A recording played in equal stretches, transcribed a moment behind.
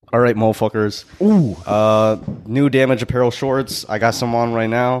All right, motherfuckers. New Damage Apparel shorts. I got some on right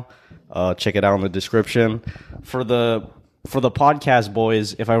now. Check it out in the description. For the podcast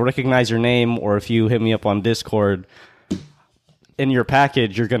boys, if I recognize your name or if you hit me up on Discord, in your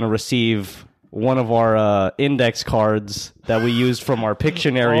package, you're going to receive one of our index cards that we used from our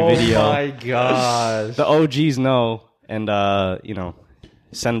Pictionary video. Oh my gosh. The OGs know. And,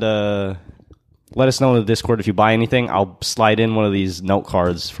 let us know in the Discord if you buy anything. I'll slide in one of these note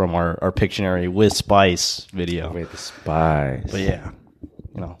cards from our Pictionary with Spice video. With Spice. But yeah,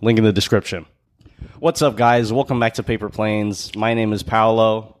 link in the description. What's up, guys? Welcome back to Paper Planes. My name is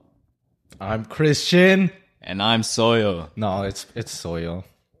Paolo. I'm Christian. And I'm Soyo. No, it's Soyo.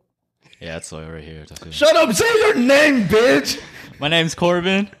 Yeah, it's Soyo right here. That's it. Shut up! Say your name, bitch! My name's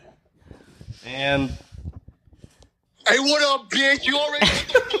Corbin. And hey, what up, bitch? You already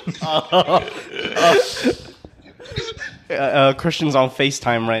Christian's on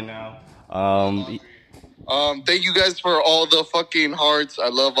FaceTime right now. Thank you guys for all the fucking hearts. I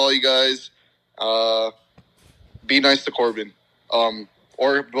love all you guys. Be nice to Corbin.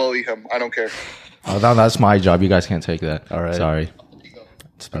 Or bully him. I don't care. Oh, that's my job. You guys can't take that. All right. Sorry.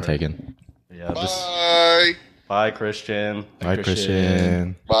 It's been taken. Yeah, Bye. Bye, Christian. Bye,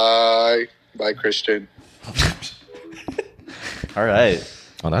 Christian. Bye. Bye, Christian. All right.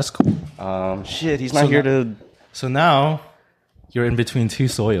 Oh, that's cool. Shit, he's not here to... So now, you're in between two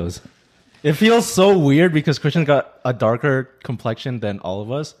Soyos. It feels so weird because Christian got a darker complexion than all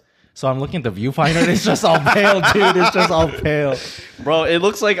of us. So I'm looking at the viewfinder. It's just all pale, dude. It's just all pale. Bro, it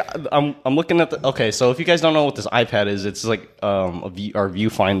looks like I'm looking at the... Okay, so if you guys don't know what this iPad is, it's like our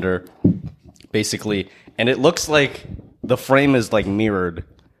viewfinder, basically. And it looks like the frame is like mirrored.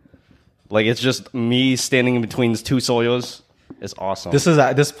 Like it's just me standing in between these two Soyos. It's awesome. This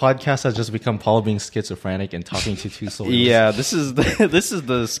podcast has just become Paul being schizophrenic and talking to two Soyos. Yeah, this is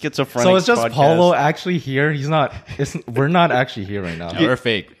the schizophrenic. So it's just podcast. Paulo actually here. He's not. We're not actually here right now. Yeah, we're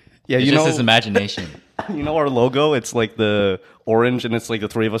fake. Yeah, it's just his imagination. You know our logo? It's like the orange, and it's like the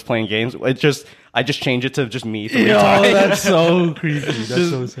three of us playing games. I just change it to just me three times. Oh, that's so creepy. That's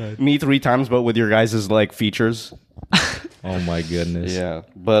so sad. Me three times, but with your guys' like features. Oh my goodness. Yeah,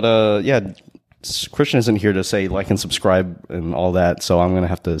 but Christian isn't here to say like and subscribe and all that, so I'm gonna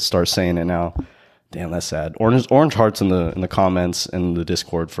have to start saying it now. Damn, that's sad. Orange hearts in the comments in the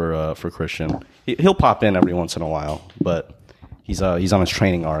Discord for Christian. He'll pop in every once in a while, but he's on his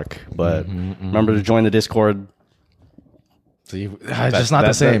training arc. But remember to join the Discord. So it's just not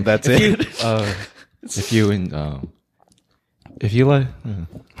the same. That's it. If you like,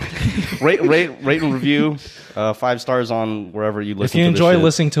 rate and review 5 stars on wherever you listen. if you to enjoy this shit.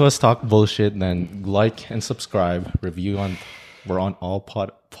 listening to us talk bullshit, then like and subscribe. Review on. We're on all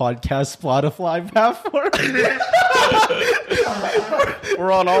podcast Spotify platforms.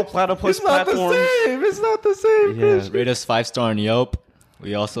 We're on all platypus platforms. It's not the same. Yeah. Rate us 5-star on Yelp.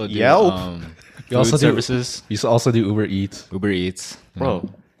 We also do Yelp? we also services. You also do Uber Eats. Uber Eats. Bro,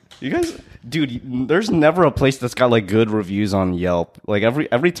 you guys, dude, there's never a place that's got like good reviews on Yelp. Like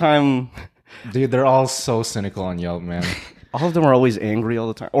every time, Dude, they're all so cynical on Yelp, man. all of them are always angry all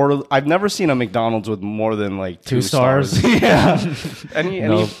the time. Or I've never seen a McDonald's with more than like 2 stars. Yeah. any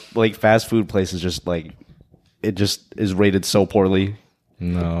No. like fast food place is just like, it just is rated so poorly.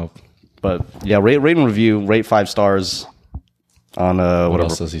 No. But yeah, rate and review, rate 5 stars on whatever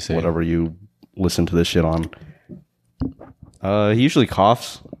else does he say? whatever you listen to this shit on. He usually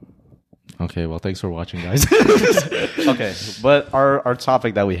coughs. Okay, well, thanks for watching, guys. Okay, but our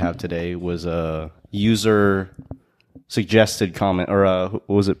topic that we have today was a user suggested comment, or what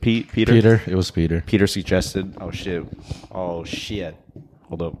was it, Peter? Peter. It was Peter. Peter suggested. Oh shit.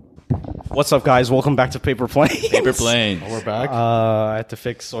 Hold up. What's up, guys? Welcome back to Paper Planes. Paper Plane. We're back. I had to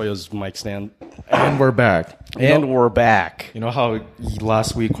fix Soyo's mic stand, And we're back. we're back. You know how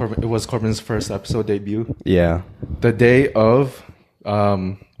last week it was Corbin's first episode debut? Yeah. The day of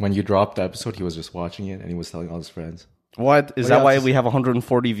when you dropped the episode, he was just watching it and he was telling all his friends. What is Well, that? yeah, Why it's- we have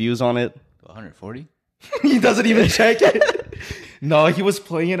 140 views on it? 140? He doesn't even check it. No, he was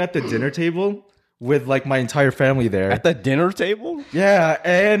playing it at the dinner table with like my entire family there. At the dinner table? Yeah,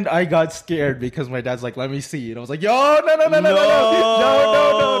 and I got scared because my dad's like, "Let me see," and I was like, "Yo,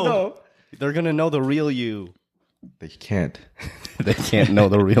 no." They're gonna know the real you. They can't. They can't know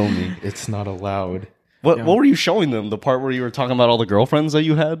the real me. It's not allowed. What were you showing them? The part where you were talking about all the girlfriends that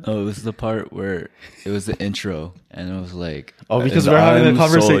you had? Oh, it was the part where it was the intro, and it was like, Oh, because And we're having I'm a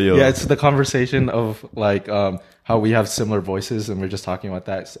conversation. Soyo. Yeah, it's the conversation of like how we have similar voices, and we're just talking about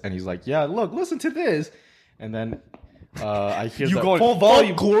that. And he's like, "Yeah, look, listen to this," and then I hear You the going full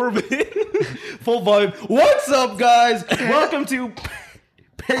volume, Corbin? full volume. What's up, guys? Welcome to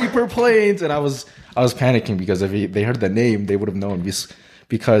paper planes, and I was panicking because if they heard the name, they would have known.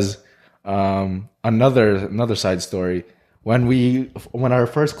 Because another side story. When our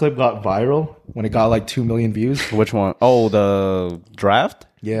first clip got viral, when it got like 2 million views. Which one? Oh, the draft?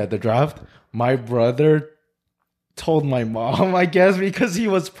 Yeah, the draft. My brother told my mom, I guess, because he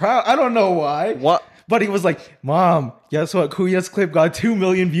was proud. I don't know why. What? But he was like, Mom, guess what? Kuya's clip got 2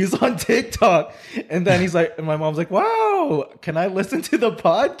 million views on TikTok. And then he's like, and my mom's like, wow, can I listen to the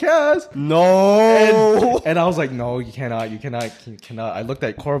podcast? No. And I was like, no, you cannot. I looked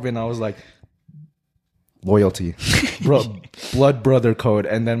at Corbin. I was like, loyalty, blood brother code.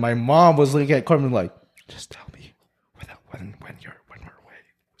 And then my mom was looking at Corbin like, just tell me when we're away,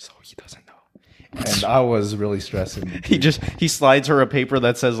 so he doesn't know. And I was really stressing. He slides her a paper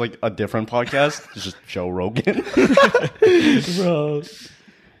that says like a different podcast. It's just Joe Rogan. Bro.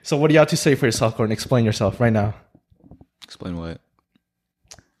 So what do you have to say for yourself, Corbin? Explain yourself right now. Explain what?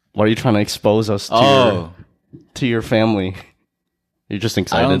 Why are you trying to expose us to your family? You're just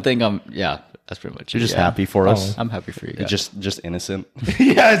excited. I don't think I'm. Yeah, that's pretty much. You're just happy for us. I'm happy for you guys. Just innocent.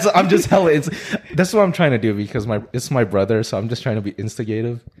 Yeah, I'm just hella. That's what I'm trying to do because it's my brother, so I'm just trying to be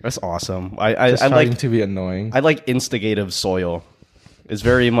instigative. That's awesome. I Trying like to be annoying. I like instigative soil. It's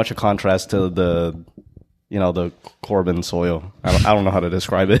very much a contrast to the Corbin soil. I don't know how to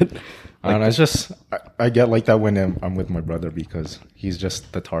describe it. I don't know. It's just I get like that when I'm with my brother because he's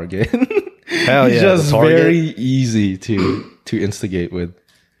just the target. Hell He's yeah, just the target. very easy to instigate with,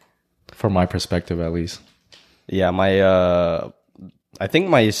 from my perspective at least. Yeah, I think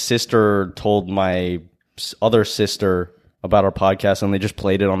my sister told my other sister about our podcast, and they just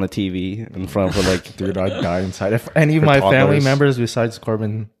played it on the TV in front of her. Like, Dude, I'd die inside. If any of For my family toddlers. members besides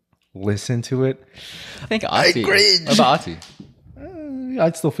Corbin listen to it, I think Ati. What about Ati?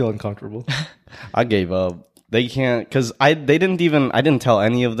 I'd still feel uncomfortable. I gave up. They can't because I didn't tell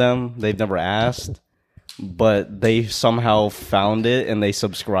any of them. They've never asked, but they somehow found it and they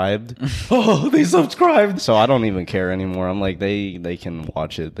subscribed. Oh, they subscribed. So I don't even care anymore. I'm like they can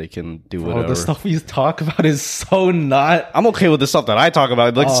watch it. They can do whatever. Oh, the stuff we talk about is so not. I'm okay with the stuff that I talk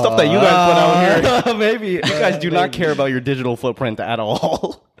about. Like stuff that you guys put out here. Maybe You guys do not care about your digital footprint at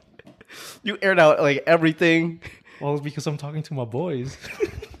all. You aired out like everything. Well, it's because I'm talking to my boys.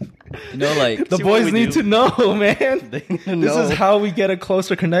 You know, like The See what boys we need do? to know, man. They need to This know. is how we get a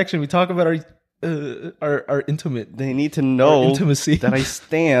closer connection. We talk about our intimate. They need to know Or intimacy. that I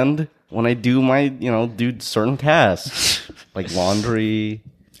stand when I do my, do certain tasks like laundry.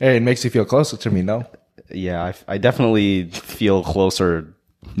 Hey, it makes you feel closer to me, no? Yeah, I definitely feel closer.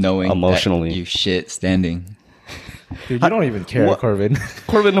 knowing Emotionally. that you shit standing. Dude, you don't even care, What? Corbin.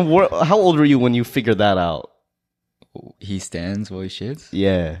 Corbin, how old were you when you figured that out? He stands while he shits.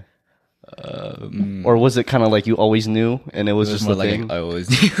 Yeah. Or was it kind of like you always knew and it was It was just more a like thing? I always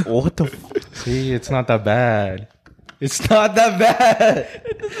knew. What the? F- See, it's not that bad. It's not that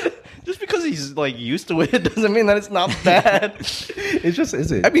bad. just because he's like used to it doesn't mean that it's not bad. It just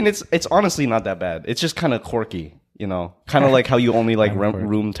isn't. I mean, it's honestly not that bad. It's just kind of quirky, kind of like how you only like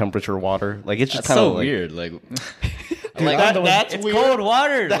room temperature water. Like it's just That's kind of so like, weird. Like, that's it's weird. cold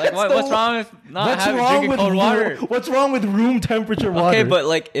water. Like, what's wrong with not drinking cold water? What's wrong with room temperature water? Okay, but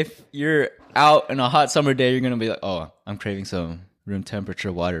like if you're out in a hot summer day, you're gonna be like, oh, I'm craving some room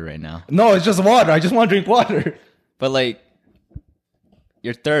temperature water right now. no, it's just water. I just want to drink water. But like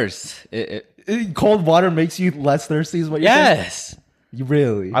your thirst, Cold water makes you less thirsty, is what you're saying? yes, You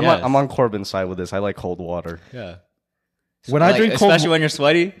really? I'm, Yes. I'm on Corbin's side with this. I like cold water. yeah. When I drink cold, especially when you're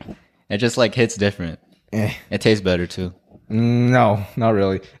sweaty, it just like hits different. Eh. It tastes better too. No, not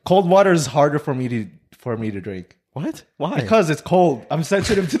really. Cold water is harder for me to drink. What? Why? Because it's cold. I'm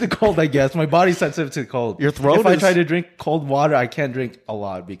sensitive to the cold, I guess. My body's sensitive to the cold. Your throat If I is- try to drink cold water, I can't drink a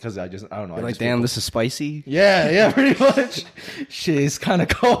lot because I don't know. I You're like, just damn, this is spicy. Yeah, pretty much. Shit, it's kind of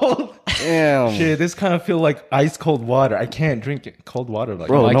cold. Damn. Shit, this kind of feel like ice cold water. I can't drink it, cold water like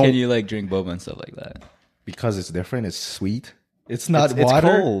Bro, that. Why no. can't you like drink boba and stuff like that? Because it's different. It's sweet. It's not It's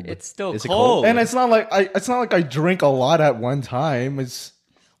water. cold. It's still Is it cold. And it's not like I drink a lot at one time. It's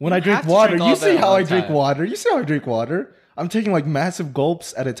when I drink have to water. drink all You that see at how one I drink time. water. You see how I drink water. I'm taking like massive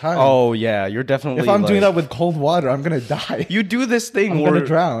gulps at a time. Oh yeah, you're definitely. if I'm doing like- that with cold water, I'm gonna die. you do this thing I'm where gonna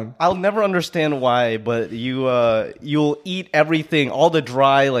drown. I'll never understand why, but you'll eat everything, all the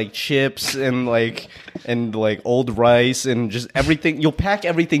dry like chips and like old rice and just everything. You'll pack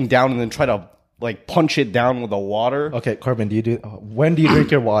everything down and then try to like punch it down with the water. Okay, Corbin, when do you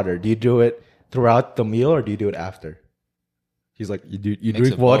drink your water? Do you do it throughout the meal or do you do it after? He's like, you Mix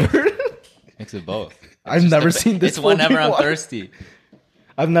drink it water? Mix it both. I've never seen this. It's whenever fool I'm drink water. thirsty.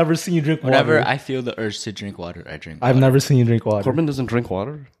 I've never seen you drink water. Whenever I feel the urge to drink water, I drink water. I've never seen you drink water. Corbin doesn't drink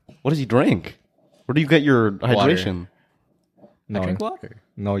water. What does he drink? Where do you get your hydration? No, I drink water.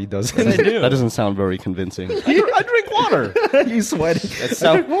 no, he doesn't. That doesn't sound very convincing. I drink water. You sweating? I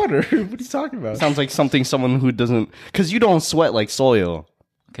sound- drink water. What are you talking about? Sounds like someone who doesn't, because you don't sweat like Soyo.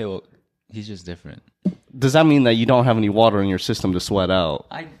 Okay, well, he's just different. Does that mean that you don't have any water in your system to sweat out?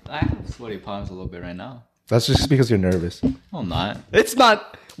 I have sweaty palms a little bit right now. That's just because you're nervous. No, I'm not. It's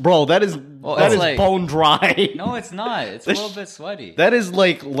not, bro. That is it's like- bone dry. No, it's not. It's a little bit sweaty. That is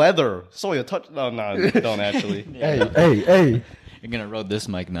like leather. Soya, touch. No, don't actually. Hey. You're gonna erode this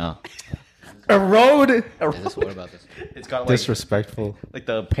mic now. Erode. What about this? It's got like Disrespectful.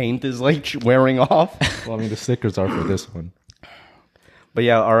 the paint is like wearing off. Well, I mean, the stickers are for this one. But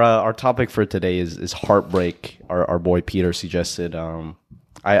yeah, our topic for today is heartbreak. Our boy Peter suggested.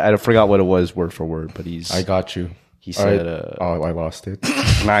 I forgot what it was word for word, but I got you. he All right. said I lost it.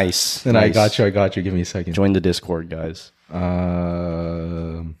 nice. And nice. I got you. Give me a second. Join the Discord, guys.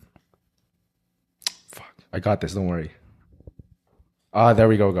 Fuck. I got this. Don't worry. There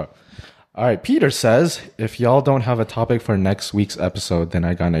we go. All right. Peter says, if y'all don't have a topic for next week's episode, then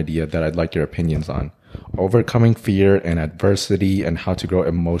I got an idea that I'd like your opinions on. Overcoming fear and adversity and how to grow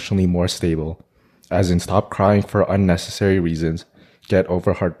emotionally more stable. As in, stop crying for unnecessary reasons, get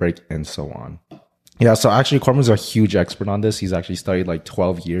over heartbreak, and so on. Yeah, so actually, Corbin's a huge expert on this. He's actually studied like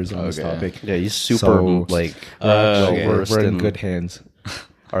 12 years on this topic. Yeah, he's super So, well-versed We're in in good hands.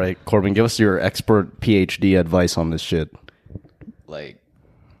 All right, Corbin, give us your expert PhD advice on this shit. Like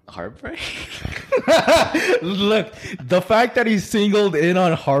heartbreak? Look, the fact that he's singled in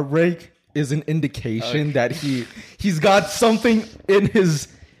on heartbreak is an indication that he's got something in his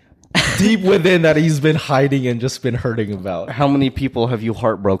deep within that he's been hiding and just been hurting about. How many people have you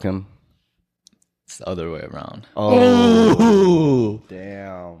heartbroken? It's the other way around. Oh,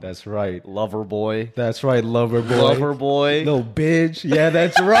 Damn. that's right. Lover boy. That's right, lover boy. Lover boy. Little bitch. Yeah,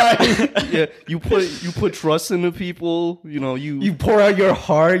 that's right. Yeah, you put trust into people. You know, You pour out your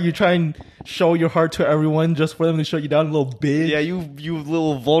heart. You try and show your heart to everyone just for them to shut you down, little bitch. yeah, you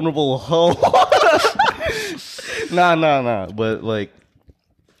little vulnerable hoe. Nah. But like,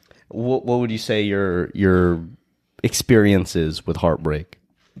 what would you say your experiences with heartbreak?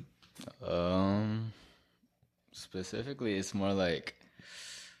 Specifically, it's more like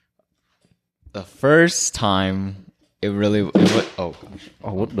the first time it was. Oh,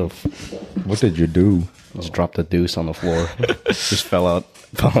 Oh, what the? What did you do? Just dropped a deuce on the floor. Just fell out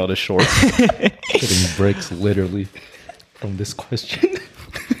of shorts. Getting bricks literally from this question.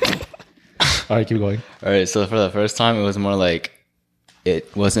 All right, keep going. all right. So for the first time, it was more like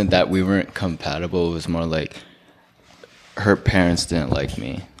it wasn't that we weren't compatible. It was more like her parents didn't like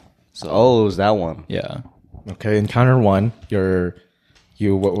me. So Oh, it was that one. yeah. Okay, encounter one. You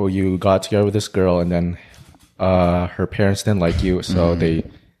got together with this girl, and then her parents didn't like you, so they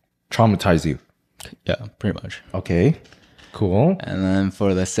traumatized you. Yeah, pretty much. Okay, cool. And then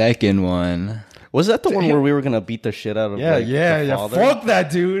for the second one, Was that the one where we were gonna beat the shit out of? Yeah, like, yeah, the yeah. father? Fuck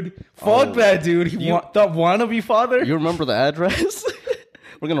that dude. Fuck that dude. The wannabe father. You remember the address?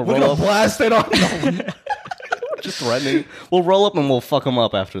 We're gonna We're roll gonna up. blast it on. No. Just threatening. We'll roll up and we'll fuck him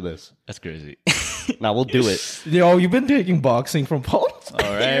up after this. that's crazy. Nah, we'll do it. Yo, you've been taking boxing from Paul. All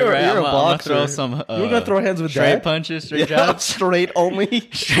right, You're a I'm gonna boxer. throw some. You're gonna throw hands with straight that? punches, straight Yeah, jabs, straight only.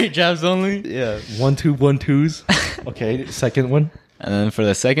 straight jabs only. Yeah. 1-2, 1-2s. Okay, second one. And then for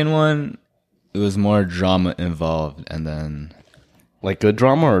the second one, it was more drama involved, and then Like good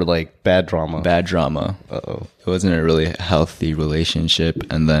drama or like bad drama? bad drama. Uh-oh. It wasn't a really healthy relationship,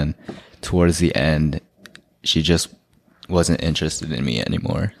 and then towards the end, she just wasn't interested in me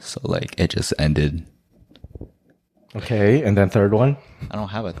anymore. So like it just ended. Okay, and then third one. I don't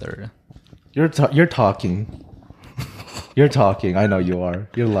have a third. You're talking. You're talking. I know you are.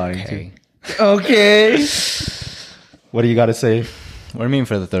 You're lying. Okay. Okay. What do you got to say? What do you mean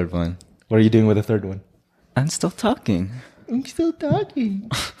for the third one? What are you doing with the third one? I'm still talking. I'm still talking.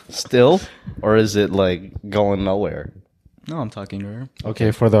 Still? Or is it like going nowhere? No, I'm talking to her.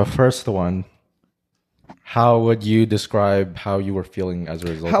 Okay, for the first one, how would you describe how you were feeling as a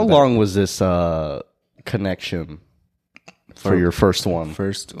result? How of that? long was this connection for your first one?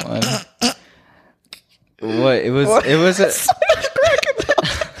 First one. What? It was. It was.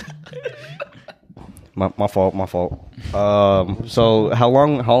 My fault. So how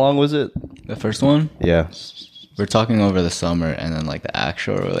long was it? The first one. Yeah. We're talking over the summer, and then like the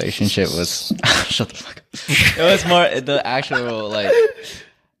actual relationship was. Shut the fuck up. It was more the actual like.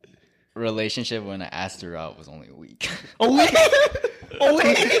 relationship when I asked her out was only a week. A week. A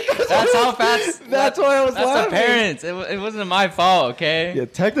week. That's how fast. That's why I was That's laughing. the parents. It wasn't my fault, okay? Yeah,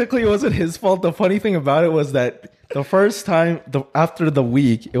 technically it wasn't his fault. The funny thing about it was that the first time, after the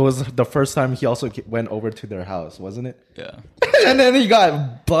week, it was the first time he also went over to their house, wasn't it? Yeah. And then he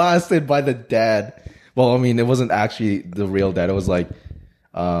got blasted by the dad. Well, I mean, it wasn't actually the real dad. It was like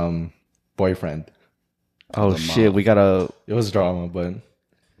boyfriend. Oh shit, we gotta It was drama, but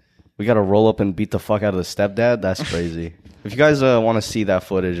roll up and beat the fuck out of the stepdad. That's crazy. If you guys want to see that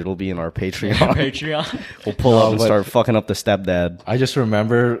footage, it'll be in our Patreon. Patreon. We'll pull up and but- start fucking up the stepdad. I just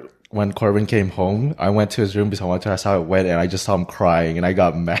remember when Corbin came home, I went to his room because I wanted to ask how it went, and I just saw him crying, and I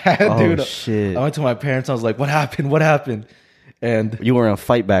got mad, dude. Shit. I went to my parents. I was like, "What happened? What happened?" And You were in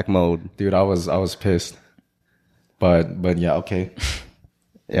fight back mode. dude, I was pissed. But yeah, okay.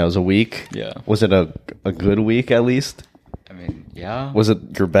 Yeah, it was a week. Yeah. Was it a good week at least? I mean, yeah. Was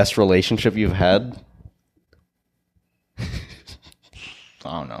it your best relationship you've had? I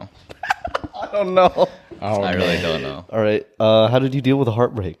don't know. I don't know. I really don't know. All right. How did you deal with a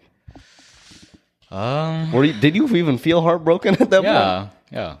heartbreak? Did you even feel heartbroken at that point?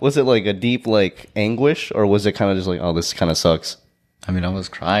 Yeah. Was it like a deep like anguish, or was it kind of just like, oh, this kind of sucks? I mean, I was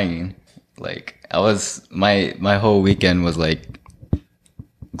crying. Like, I was my whole weekend was like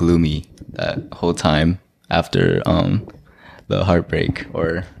gloomy that whole time after the heartbreak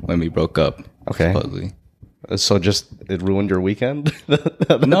or when we broke up. Okay. Supposedly. So just it ruined your weekend?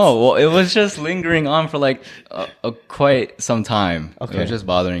 No, well, it was just lingering on for like quite some time. Okay. It was just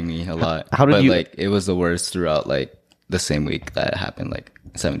bothering me a lot. How did but, you- like, it was the worst throughout like the same week that it happened, like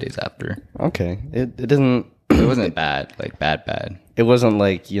 7 days after. Okay. It didn't. It wasn't bad, like bad. It wasn't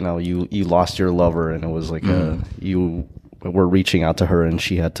like, you know, you lost your lover and it was like you were reaching out to her and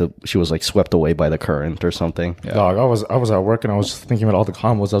she was like swept away by the current or something. Yeah. Dog, I was at work and I was thinking about all the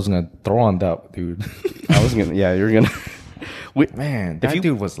combos I was gonna throw on that dude. I was gonna. Yeah, you're gonna. Man, that you-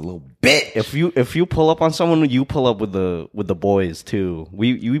 dude was a little bitch. If you pull up on someone, you pull up with the boys too.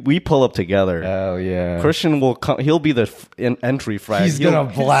 We pull up together. Hell yeah. Christian will come. He'll be the entry frag. He's gonna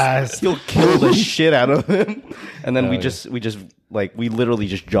blast. He'll kill the shit out of him, and then we just like we literally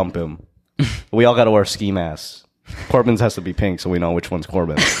just jump him. We all got to wear ski masks. Corbin's has to be pink, so we know which one's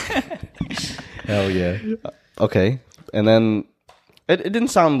Corbin. Hell yeah. Okay, and then it didn't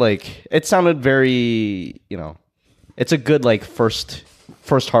sound like it sounded very, you know, it's a good like first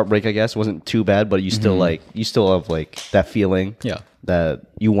heartbreak, I guess. It wasn't too bad, but you still you still have like that feeling Yeah. that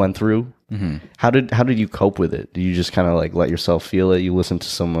you went through. How did you cope with it? Did you just kind of like let yourself feel it? You listened to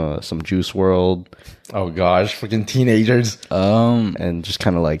some Juice World Oh gosh, freaking teenagers. and just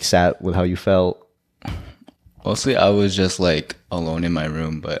kind of like sat with how you felt? Mostly I was just like alone in my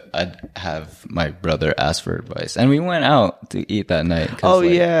room, but I'd have my brother ask for advice. And we went out to eat that night. 'cause, Oh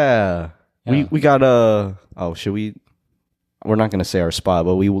like, yeah. We got should we? We're not gonna say our spot,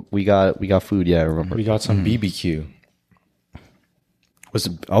 but we got food. Yeah, I remember. We got some BBQ. Was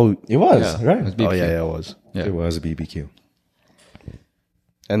it? Oh, It was, Yeah, right? it was oh yeah, it was. Yeah. It was a BBQ.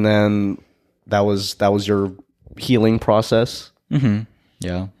 And then that was your healing process.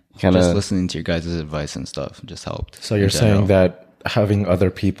 Yeah. Kinda- Just listening to your guys' advice and stuff just helped. So you're in general. saying that having other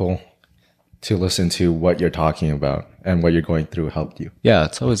people to listen to what you're talking about and what you're going through helped you. Yeah,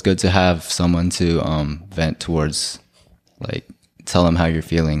 it's always good to have someone to vent towards, like tell them how you're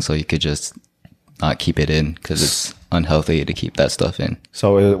feeling, so you could just not keep it in because it's unhealthy to keep that stuff in.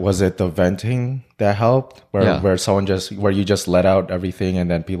 So was it the venting that helped, where Yeah. where you just let out everything and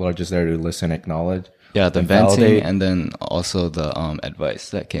then people are just there to listen, acknowledge? Yeah, the and venting validate? and then also the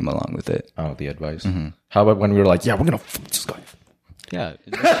advice that came along with it. Oh, the advice. How about when we were like, yeah, we're gonna fuck this guy? Yeah,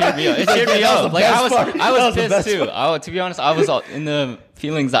 it just cheered me up. It cheered me up. Like I was pissed too. To be honest, I was in the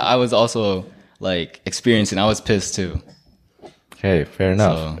feelings that I was also like experiencing. I was pissed too. Okay, fair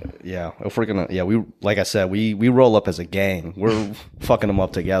enough. So Yeah, if we're gonna, we like I said, we roll up as a gang. We're fucking them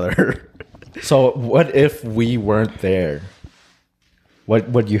up together. So what if we weren't there? What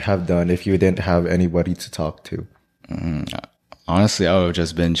would you have done if you didn't have anybody to talk to? honestly, I would have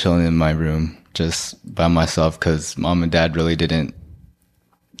just been chilling in my room just by myself because mom and dad really didn't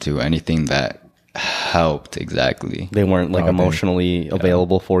do anything that helped exactly. They weren't like Okay. emotionally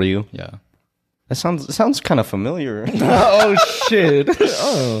available for you. Yeah. That sounds kind of familiar. Oh shit!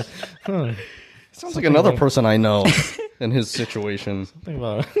 Oh, Sounds like another person I know in his situation. think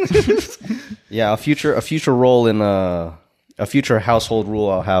about Yeah, a future role in a future household rule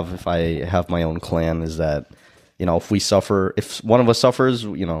I'll have if I have my own clan is that, you know, if one of us suffers,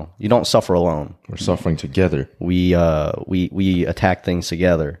 you know, you don't suffer alone. We're suffering together. We attack things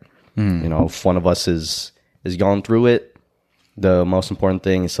together. You know, if one of us is gone through it, The most important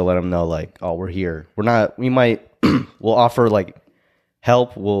thing is to let them know, like, oh, we're here. We're not. We might. We'll offer like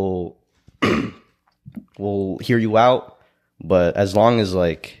help. We'll hear you out. But as long as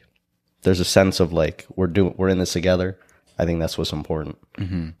like there's a sense of like we're in this together, I think that's what's important.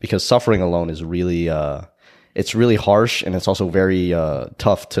 Because suffering alone is really it's really harsh, and it's also very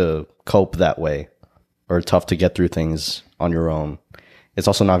tough to cope that way, or tough to get through things on your own. It's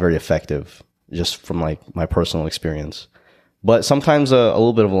also not very effective, just from like my personal experience. But sometimes a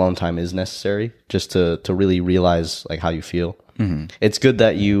little bit of alone time is necessary, just to really realize like how you feel. It's good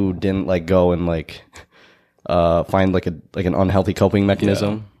that you didn't like go and like find like an unhealthy coping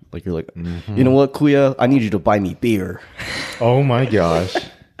mechanism. Like you're like, you know what, Kuya, I need you to buy me beer. Oh my gosh.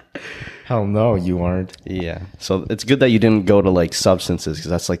 Hell no, you aren't. Yeah. So it's good that you didn't go to like substances,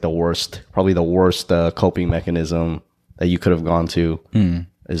 because that's like probably the worst coping mechanism that you could have gone to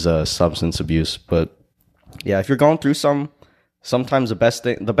is substance abuse. But yeah, if you're going through sometimes the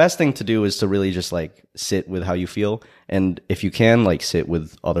best thing to do is to really just like sit with how you feel. And if you can, like sit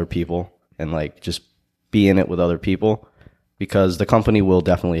with other people and like just be in it with other people, because the company will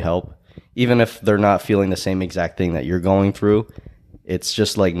definitely help. Even if they're not feeling the same exact thing that you're going through, it's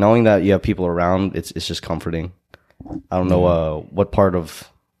just like knowing that you have people around, it's just comforting. I don't know what part of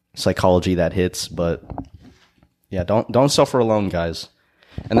psychology that hits, but yeah, don't suffer alone, guys.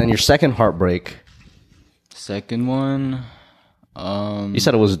 And then your second heartbreak. Second one, You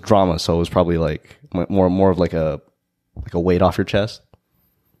said it was drama, so it was probably like more of like a weight off your chest.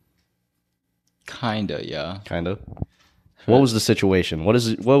 kinda, yeah. Kind of. What was the situation? What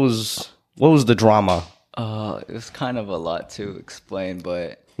was the drama? It was kind of a lot to explain,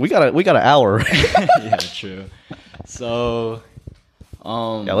 but We got an hour. yeah, true. So,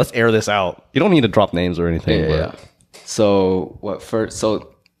 Yeah, let's air this out. You don't need to drop names or anything. yeah. But So what first?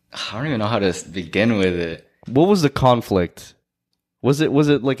 So I don't even know how to begin with it. what was the conflict? Was it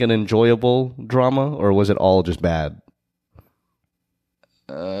like an enjoyable drama, or was it all just bad?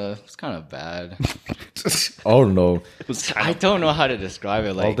 It's kind of bad. Oh no. I don't know how to describe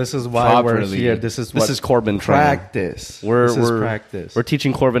it. Like, Well, this is why properly. we're here. This is Corbin training. practice. This is practice. We're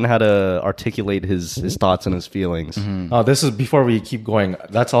teaching Corbin how to articulate his thoughts and his feelings. Oh, this is before we keep going.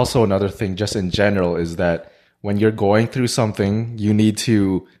 That's also another thing, just in general, is that when you're going through something, you need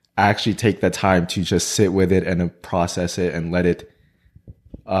to actually take the time to just sit with it and process it and let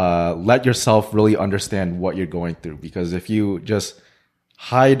yourself really understand what you're going through. Because if you just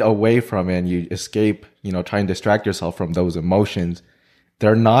hide away from it and you escape, try and distract yourself from those emotions,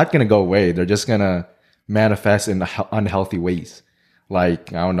 they're not going to go away. They're just going to manifest in unhealthy ways.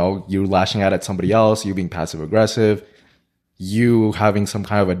 Like, I don't know, you lashing out at somebody else, you being passive aggressive, you having some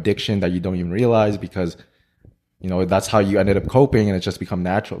kind of addiction that you don't even realize because, that's how you ended up coping and it's just become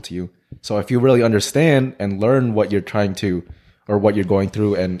natural to you. So if you really understand and learn what you're trying to, or what you're going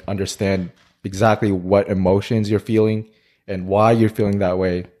through, and understand exactly what emotions you're feeling and why you're feeling that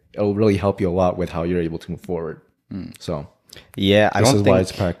way, it'll really help you a lot with how you're able to move forward. So Yeah, this is why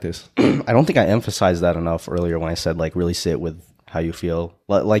it's practice. I don't think I emphasized that enough earlier when I said like really sit with how you feel.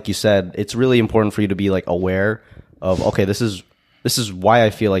 Like you said, it's really important for you to be like aware of, okay, this is why I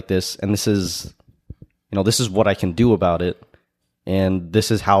feel like this, and this is what I can do about it, and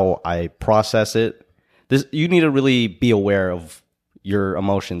this is how I process it. You need to really be aware of your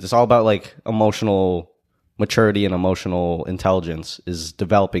emotions. It's all about like emotional maturity and emotional intelligence, is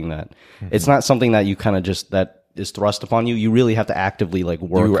developing that. It's not something that you kind of just that is thrust upon you. You really have to actively like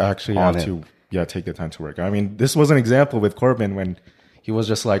work. You actually on have it. to take the time to work. I mean, this was an example with Corbin when he was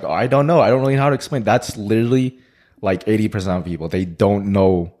just like, I don't know, I don't really know how to explain. That's literally like 80% of people. They don't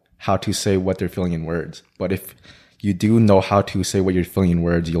know how to say what they're feeling in words. But if you do know how to say what you're feeling in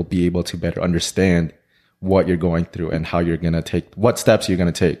words, you'll be able to better understand what you're going through and how you're going to take, what steps you're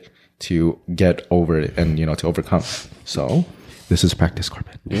going to take to get over it and, to overcome. So this is practice,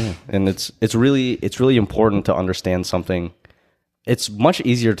 Corbin. Yeah, and it's really important to understand something. It's much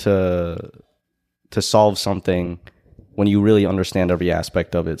easier to solve something when you really understand every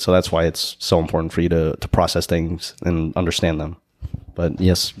aspect of it. So that's why it's so important for you to process things and understand them. But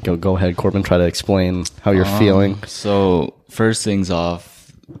yes, go ahead, Corbin. Try to explain how you're feeling. So first things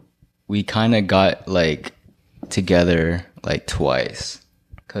off, we kind of got like together like twice,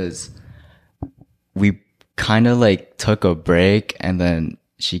 because we kind of like took a break and then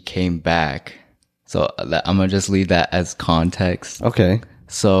she came back. So I'm gonna just leave that as context. Okay.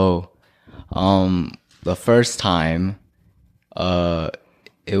 So, the first time,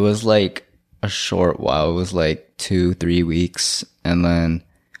 it was like a short while. It was like 2-3 weeks, and then,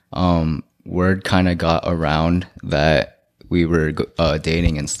 word kind of got around that we were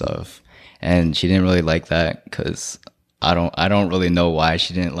dating and stuff, and she didn't really like that because I don't really know why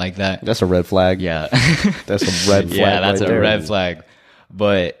she didn't like that. That's a red flag. Yeah. That's a red flag. Yeah, that's right a there. red flag.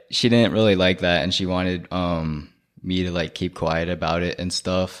 But she didn't really like that, and she wanted me to like keep quiet about it and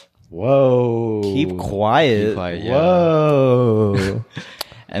stuff. Whoa. Keep quiet. Keep quiet, yeah. Whoa.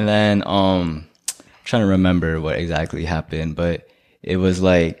 And then trying to remember what exactly happened, but it was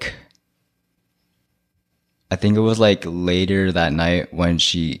like I think it was like later that night when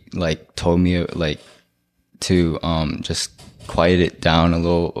she like told me like to just quiet it down a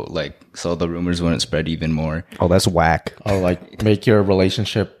little, like so the rumors wouldn't spread even more. Oh, that's whack. Oh, like make your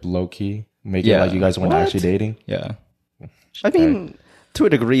relationship low key. Make it Yeah. like you guys weren't What? actually dating. Yeah. I mean, to a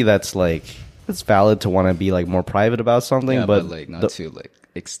degree, that's like it's valid to want to be like more private about something, Yeah, but but like not the, to like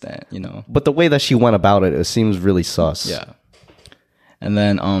extent, you know. but the way that she went about it, it seems really sus. Yeah. And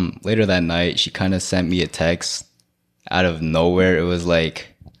then later that night she kind of sent me a text out of nowhere. It was like,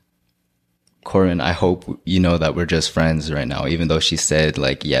 Corbin, I hope you know that we're just friends right now, even though she said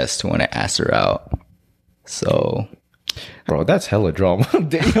like yes to when I asked her out. So Bro, that's hella drama.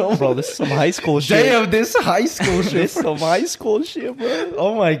 Damn. Bro, this is some high school shit. Damn, this high school shit. This is some high school shit, bro.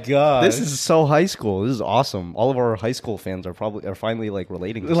 Oh my god. This is so high school. This is awesome. All of our high school fans are finally like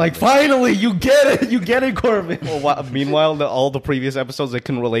relating. To like something. finally you get it. You get it, Corbin. Well, meanwhile, all the previous episodes they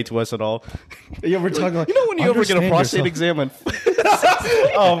couldn't relate to us at all. Yeah, we're talking like, You know when you ever get a understand prostate yourself. exam and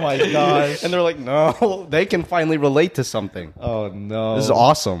Oh my gosh. and they're like, no, they can finally relate to something. Oh no. This is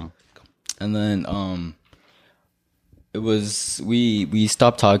awesome. and then it was we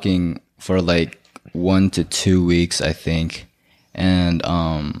stopped talking for like 1 to 2 weeks, I think. And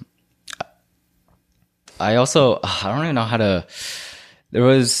I don't even know how to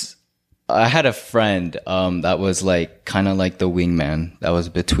I had a friend that was like kind of like the wingman that was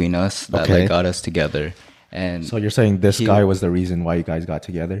between us that Okay. like got us together. And So you're saying this He- guy was the reason why you guys got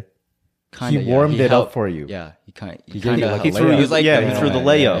together? kinda, he warmed it up helped- for you. Yeah, he kind gave you, kind of like, He threw, layup. he threw the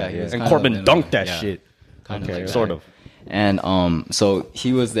layup, he was and kind of Corbin in dunked there, that yeah. shit. Kind Okay, like Sort that. of. And so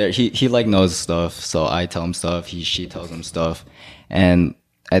he was there. He like knows stuff. So I tell him stuff. She tells him stuff. And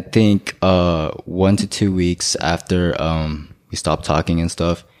I think 1 to 2 weeks after we stopped talking and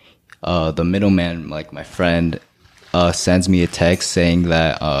stuff, the middleman, like my friend, sends me a text saying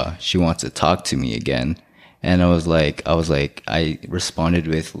that she wants to talk to me again. And I responded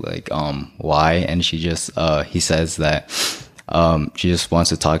with like why? And she just he says that she just wants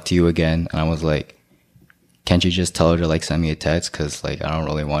to talk to you again. And I was like, can't you just tell her to like send me a text? Cause like, I don't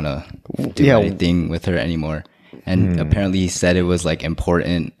really want to do Yeah. anything with her anymore. And apparently he said it was like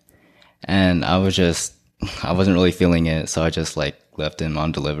important. And I wasn't really feeling it. So I just like left him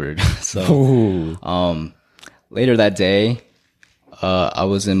undelivered. So, later that day, I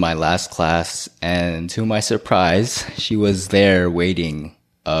was in my last class and to my surprise, she was there waiting,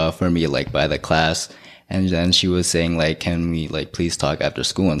 for me like by the class. And then she was saying like, can we like please talk after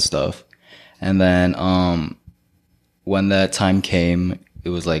school and stuff? And then, when that time came, it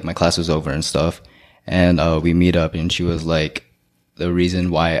was like my class was over and stuff. And, we meet up and she was like, the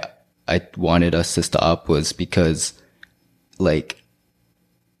reason why I wanted us to stop was because like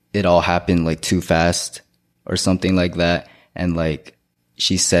it all happened like too fast or something like that. And like,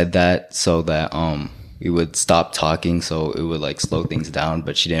 she said that so that, we would stop talking. So it would like slow things down,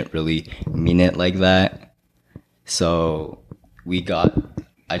 but she didn't really mean it like that. So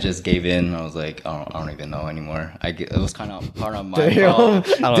I just gave in. I was like, I don't even know anymore. It was kind of part of my fault.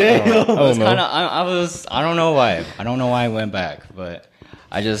 I don't know why. I don't know why I went back, but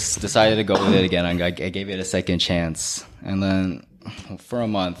I just decided to go with it again. I gave it a second chance, and then for a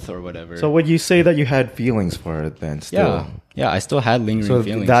month or whatever. So would you say that you had feelings for it then still? yeah, I still had lingering So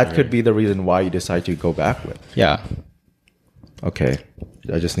feelings. that for could her. be the reason why you decide to go back with. Yeah, Okay.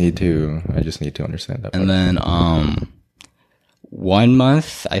 I just need to understand that. and then 1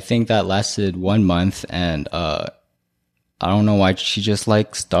 month. I think that lasted 1 month, and I don't know why she just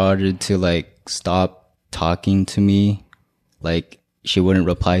like started to like stop talking to me. Like she wouldn't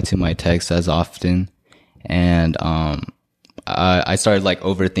reply to my texts as often, and I started like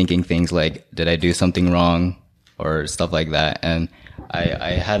overthinking things like, did I do something wrong or stuff like that? And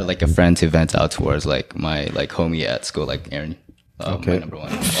I had like a friend to vent out towards, like my like homie at school, like Aaron. Okay. My number one.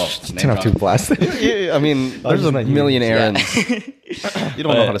 Oh, name Turn off too drop. blasted. Yeah, I mean, there's a not you. million Aarons. You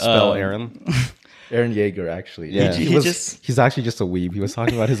don't know how to spell Aaron. Aaron Yeager, actually. Yeah. He's actually just a weeb. He was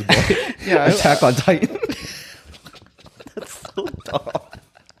talking about his boy. Yeah, Attack on Titan.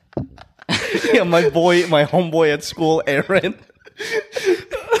 Yeah, my homeboy at school, Aaron.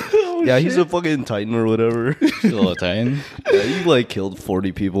 Yeah, he's a fucking Titan or whatever. Little Titan. Yeah, he like killed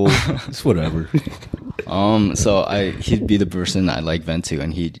 40 people. It's whatever. So he'd be the person I like vent to,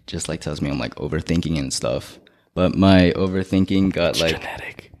 and he just like tells me I'm like overthinking and stuff. But my overthinking got like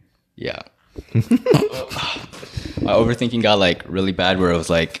Genetic. yeah. My overthinking got like really bad where it was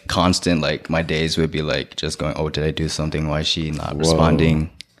like constant, like my days would be like just going, oh, did I do something? Why is she not responding?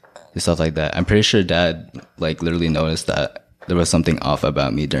 And stuff like that. I'm pretty sure dad like literally noticed that there was something off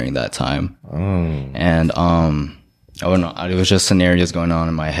about me during that time. And I don't know, it was just scenarios going on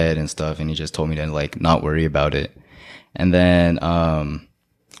in my head and stuff, and he just told me to like not worry about it. And then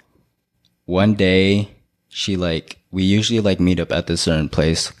one day she like, we usually like meet up at this certain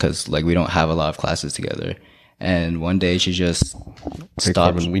place because like we don't have a lot of classes together. And one day she just Hey,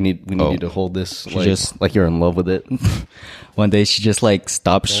 stopped. Corbin, we need you to hold this like you're in love with it. One day she just like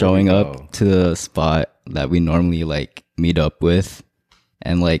stopped showing up to the spot that we normally like meet up with,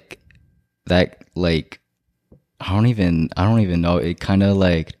 and like that like I don't even know, it kind of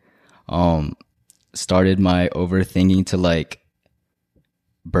like started my overthinking to like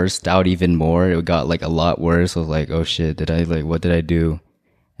burst out even more. It got like a lot worse. I was like, oh shit, what did I do?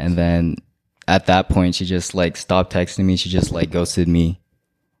 And then at that point she just like stopped texting me. She just like ghosted me.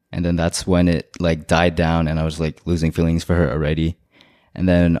 And then that's when it like died down and I was like losing feelings for her already. And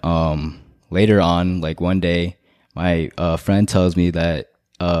then later on, like one day, my friend tells me that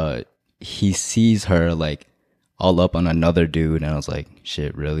he sees her like all up on another dude, and I was like,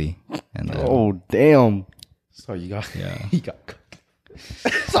 shit, really? And then, Oh damn! So you got Yeah. you got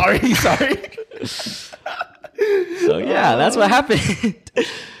sorry. so yeah, that's what happened.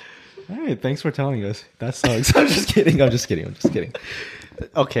 All right, thanks for telling us. That sucks. I'm just kidding.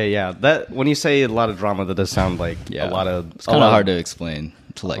 Okay, yeah. That when you say a lot of drama, that does sound like Yeah, a lot of. it's kind of hard to explain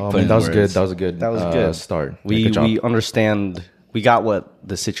to like put in that was words. good. That was a good. That was good. Start. We Good job. we understand. We got what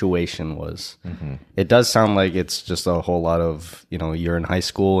the situation was. Mm-hmm. It does sound like it's just a whole lot of you're in high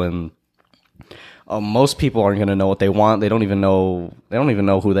school and most people aren't going to know what they want. They don't even know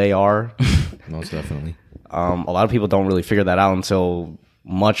who they are. Most definitely. A lot of people don't really figure that out until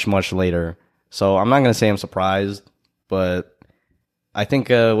much later. So I'm not going to say I'm surprised, but I think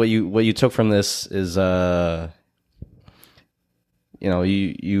what you took from this is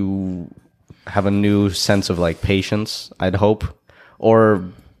you have a new sense of like patience, I'd hope, or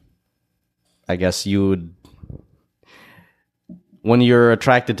I guess you would, when you're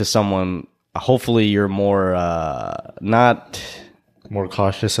attracted to someone, hopefully you're more not More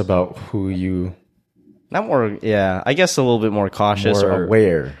cautious about who you. more, yeah, I guess a little bit more cautious More or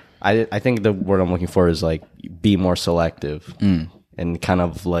aware. I think the word I'm looking for is like be more selective and kind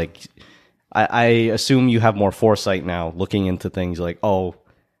of like I assume you have more foresight now looking into things like, oh,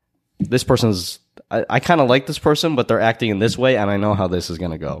 this person's I kind of like this person, but they're acting in this way, and I know how this is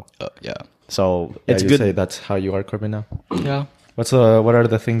gonna go. Yeah. So Yeah, it's you good. say that's how you are, Corbin, now. Yeah. What are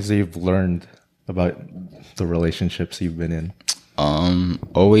the things that you've learned about the relationships you've been in?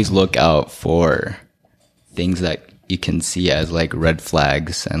 Always look out for things that you can see as like red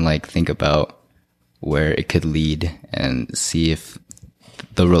flags and like think about where it could lead and see if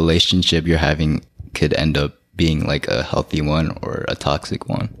the relationship you're having could end up being like a healthy one or a toxic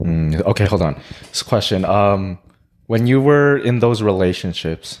one. Okay, hold on. This question. When you were in those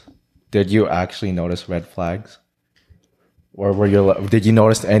relationships, did you actually notice red flags? Or did you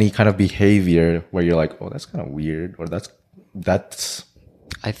notice any kind of behavior where you're like, oh, that's kind of weird, or that's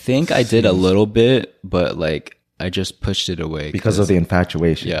I think I did a little bit, but like I just pushed it away because of the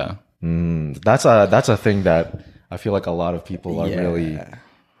infatuation? yeah. That's a thing that I feel like a lot of people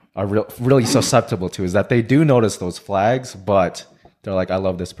are really susceptible to, is that they do notice those flags, but they're like, I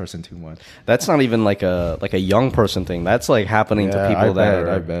love this person too much. That's not even like a young person thing. That's like happening to Yeah, people that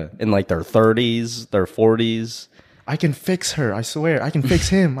I are bet. in like their 30s, their 40s. I can fix her. I swear. I can fix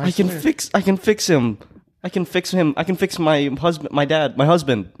him. I can fix him. I can fix him. I can fix my husband, my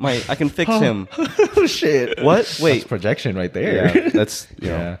husband. I can fix him. Oh shit! What? That's Wait. projection right there. Yeah, that's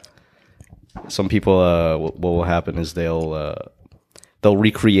Yeah. some people. What will happen is they'll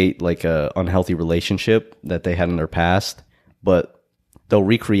recreate like a unhealthy relationship that they had in their past, but they'll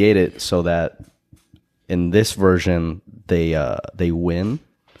recreate it so that in this version they win.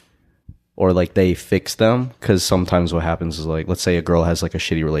 Or like they fix them, because sometimes what happens is like, let's say a girl has like a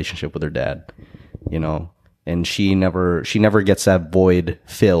shitty relationship with her dad, and she never gets that void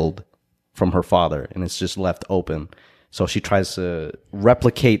filled from her father, and it's just left open. So she tries to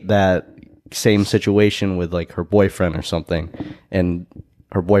replicate that same situation with like her boyfriend or something, and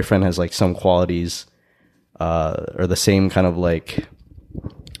her boyfriend has like some qualities or the same kind of like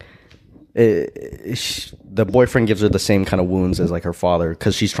the boyfriend gives her the same kind of wounds as like her father,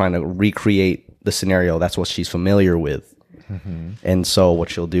 because she's trying to recreate the scenario. That's what she's familiar with. And so what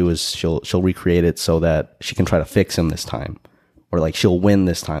she'll do is she'll recreate it so that she can try to fix him this time, or like she'll win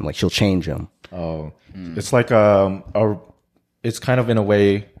this time, like she'll change him. Oh, it's like it's kind of in a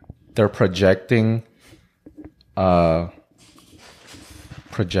way they're projecting. They're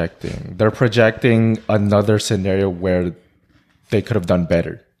projecting another scenario where they could have done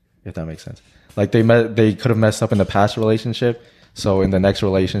better, if that makes sense. Like they could have messed up in the past relationship, so in the next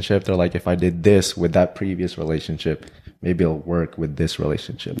relationship they're like, if I did this with that previous relationship, maybe it'll work with this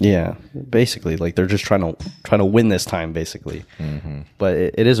relationship. Yeah, basically, like they're just trying to win this time, basically. But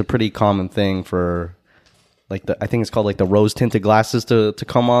it is a pretty common thing for, like, I think it's called like the rose tinted glasses to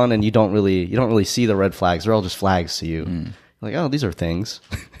come on, and you don't really see the red flags. They're all just flags to you. Like, oh, these are things,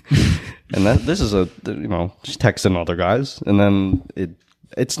 and this is she's texting other guys, and then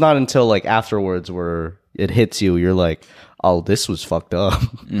it's not until like afterwards where it hits you. You're like, oh, this was fucked up.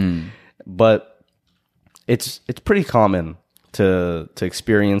 But it's pretty common to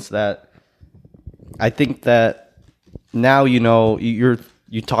experience that. I think that now you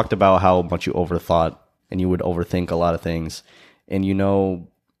talked about how much you overthought and you would overthink a lot of things, and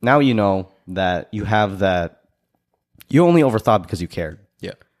now you know that you have that. You only overthought because you cared.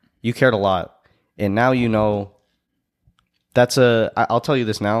 Yeah. You cared a lot, and now you know. I'll tell you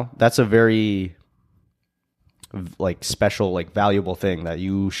this now. That's a very like special, like valuable thing that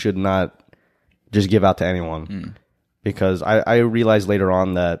you should not just give out to anyone. Because I realized later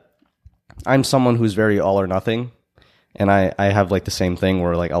on that I'm someone who's very all or nothing, and I have like the same thing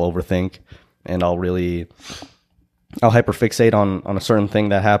where like I'll overthink and I'll hyperfixate on a certain thing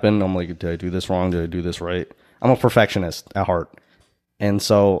that happened. I'm like, did I do this wrong? Did I do this right? I'm a perfectionist at heart. And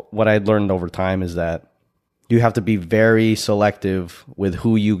so what I learned over time is that you have to be very selective with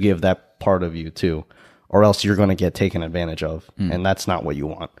who you give that part of you to, or else you're going to get taken advantage of. And that's not what you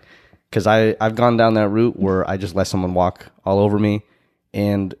want. Because I've gone down that route where I just let someone walk all over me,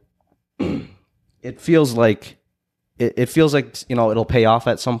 and it feels like it'll pay off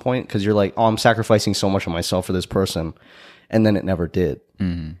at some point, because you're like, oh, I'm sacrificing so much of myself for this person, and then it never did.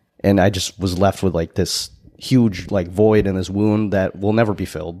 And I just was left with like this huge like void and this wound that will never be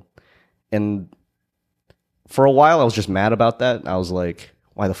filled. And for a while I was just mad about that. I was like,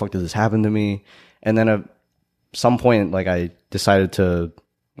 why the fuck did this happen to me? And then at some point, like, I decided to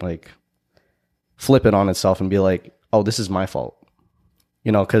like flip it on itself and be like, oh, this is my fault.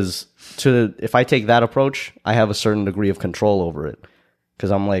 Because if I take that approach, I have a certain degree of control over it. Because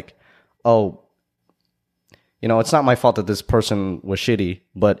I'm like, oh, it's not my fault that this person was shitty,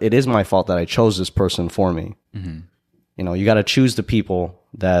 but it is my fault that I chose this person for me. You got to choose the people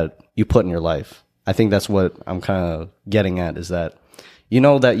that you put in your life. I think that's what I'm kind of getting at, is that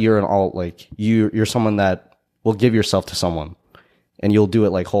that you're someone that will give yourself to someone, and you'll do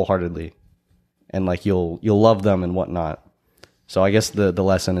it like wholeheartedly, and like you'll love them and whatnot. So I guess the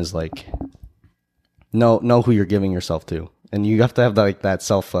lesson is like, know who you're giving yourself to, and you have to have that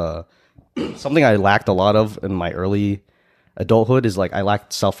self. Something I lacked a lot of in my early adulthood is like I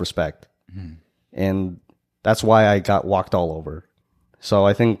lacked self-respect, and that's why I got walked all over. So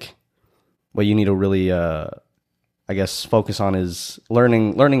I think what you need to really, I guess, focus on is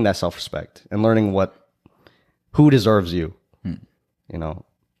learning that self-respect and learning who deserves you,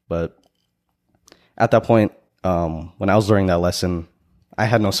 But at that point, when I was learning that lesson, I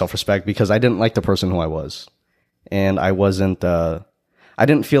had no self-respect because I didn't like the person who I was, and I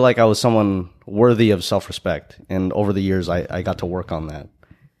didn't feel like I was someone worthy of self-respect. And over the years, I got to work on that,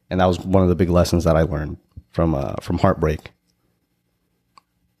 and that was one of the big lessons that I learned from heartbreak.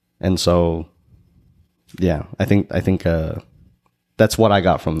 And so, yeah, I think that's what I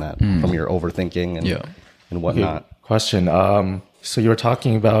got from that, from your overthinking and whatnot. Okay. Question. So you were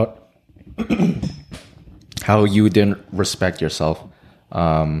talking about how you didn't respect yourself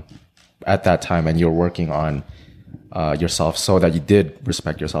at that time, and you're working on yourself so that you did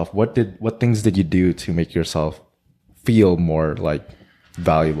respect yourself. What things did you do to make yourself feel more like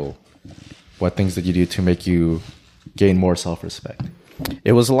valuable? What things did you do to make you gain more self-respect?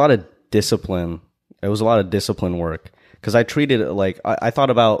 It was a lot of discipline. It was a lot of discipline work, because I treated it like I thought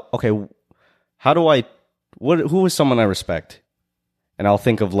about, okay, who is someone I respect? And I'll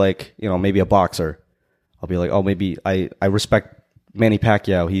think of like, maybe a boxer. I'll be like, oh, maybe I respect Manny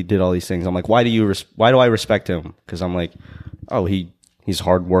Pacquiao. He did all these things. I'm like, why do I respect him? Because I'm like, oh, he's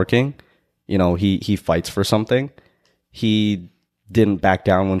hardworking. He fights for something. He didn't back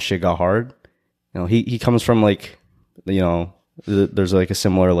down when shit got hard. He comes from like, there's like a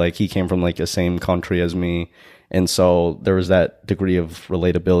similar, like, he came from like the same country as me, and so there was that degree of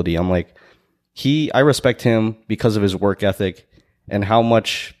relatability. I'm like, I respect him because of his work ethic and how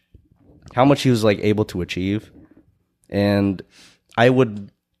much he was like able to achieve. And I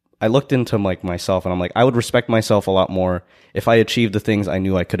would I looked into like myself, and I'm like, I would respect myself a lot more if I achieved the things I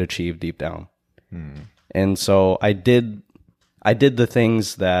knew I could achieve deep down. And so I did the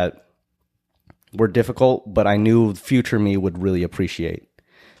things that were difficult, but I knew future me would really appreciate.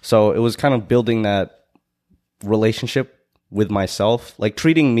 So it was kind of building that relationship with myself, like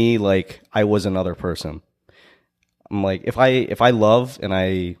treating me like I was another person. I'm like, if I love and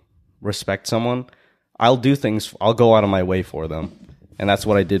I respect someone, I'll do things, I'll go out of my way for them. And that's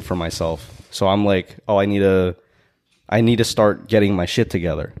what I did for myself. So I'm like, oh, I need to start getting my shit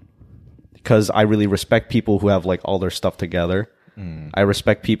together, because I really respect people who have like all their stuff together. I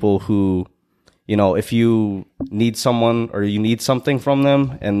respect people who, you know, if you need someone or you need something from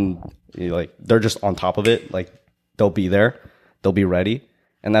them and like they're just on top of it, like they'll be there, they'll be ready.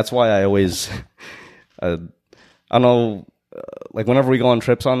 And that's why I always, I don't know, like whenever we go on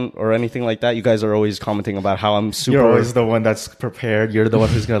trips or anything like that, you guys are always commenting about how I'm super. You're always the one that's prepared. You're the one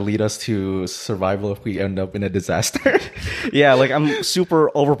who's going to lead us to survival if we end up in a disaster. Yeah, like I'm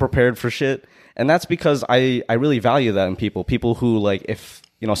super over prepared for shit. And that's because I really value that in people. People who, like, if,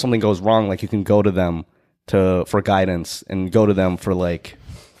 you know, something goes wrong, like you can go to them for guidance and go to them for like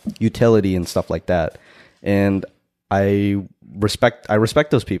utility and stuff like that. And I respect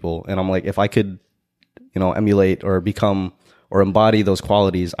those people. And I'm like, if I could, you know, emulate or become or embody those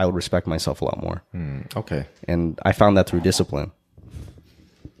qualities, I would respect myself a lot more. Okay. And I found that through discipline.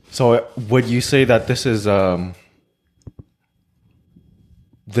 So would you say that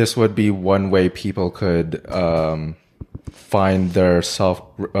this would be one way people could find their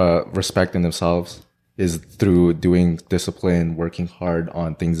respect in themselves, is through doing discipline, working hard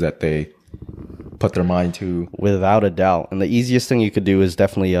on things that they put their mind to? Without a doubt. And the easiest thing you could do is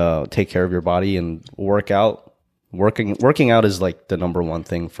definitely take care of your body and work out. Working out is like the number one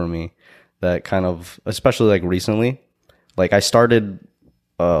thing for me, that kind of, especially like recently, like I started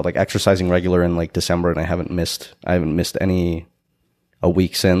like exercising regular in like December, and I haven't missed a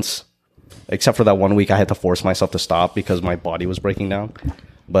week since, except for that 1 week I had to force myself to stop because my body was breaking down.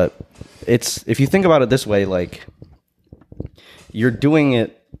 But if you think about it this way, like you're doing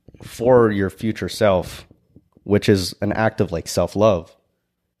it for your future self, which is an act of like self-love.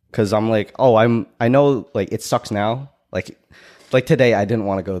 Because I'm like, oh, I know like it sucks now. Like today I didn't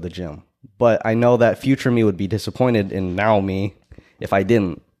want to go to the gym, but I know that future me would be disappointed in now me if I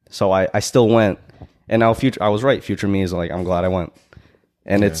didn't. So I still went, and now I was right. Future me is like, I'm glad I went.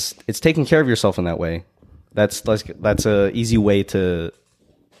 And it's taking care of yourself in that way. That's a easy way to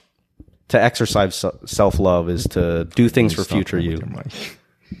exercise self-love, is to do things for future you.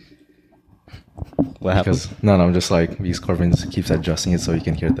 What happens? No, I'm just like, these Corbin keeps adjusting it so you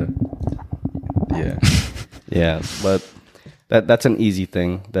can hear the. Yeah. Yeah, but that's an easy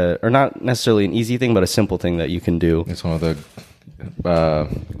thing or not necessarily an easy thing, but a simple thing that you can do. It's one of the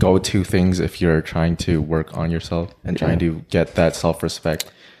go-to things if you're trying to work on yourself and trying to get that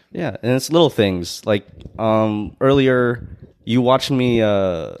self-respect. Yeah, and it's little things. Like earlier, you watched me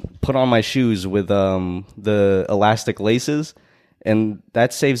put on my shoes with the elastic laces, and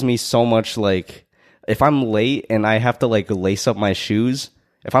that saves me so much. Like, if I'm late and I have to like lace up my shoes,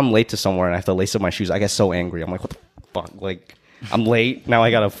 if I'm late to somewhere and I have to lace up my shoes, I get so angry. I'm like, what the fuck? Like, I'm late now.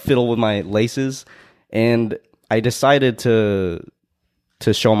 I gotta fiddle with my laces, and I decided to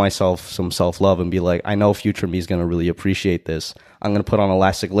show myself some self-love and be like, I know future me is going to really appreciate this. I'm going to put on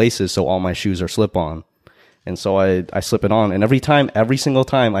elastic laces so all my shoes are slip-on. And so I slip it on. And every single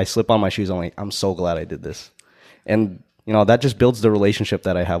time I slip on my shoes, I'm like, I'm so glad I did this. And, you know, that just builds the relationship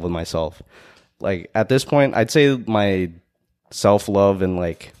that I have with myself. Like, at this point, I'd say my self-love and,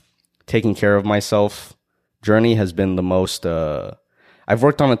 like, taking care of myself journey has been the most, I've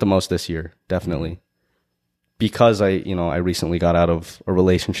worked on it the most this year, definitely. Because I recently got out of a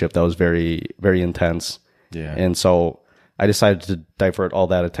relationship that was very, very intense. Yeah. And so I decided to divert all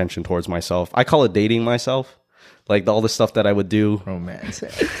that attention towards myself. I call it dating myself. Like all the stuff that I would do. Romance.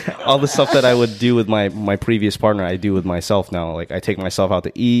 All the stuff that I would do with my previous partner, I do with myself now. Like I take myself out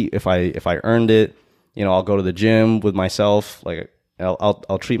to eat if I earned it. You know, I'll go to the gym with myself. Like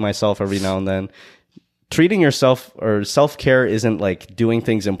I'll treat myself every now and then. Treating yourself or self-care isn't like doing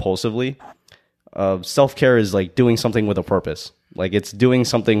things impulsively. Self-care is like doing something with a purpose. Like it's doing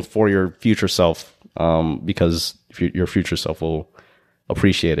something for your future self, because your future self will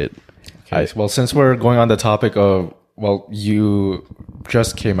appreciate it. Okay. Well, since we're going on the topic of, well, you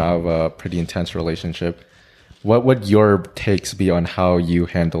just came out of a pretty intense relationship. What would your takes be on how you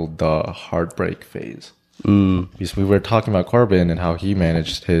handled the heartbreak phase? Because we were talking about Corbin and how he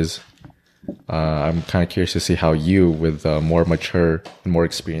managed his. I'm kind of curious to see how you, with more mature and more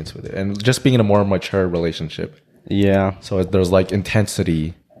experience with it, and just being in a more mature relationship. Yeah. So there's like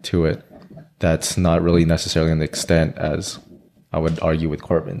intensity to it that's not really necessarily an extent as I would argue with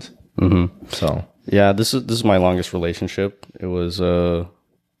Corbin's. So Yeah, this is my longest relationship. It was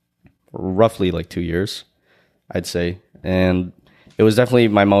roughly like 2 years, I'd say, and it was definitely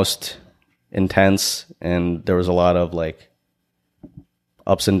my most intense. And there was a lot of like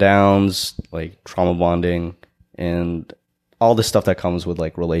ups and downs, like trauma bonding, and all the stuff that comes with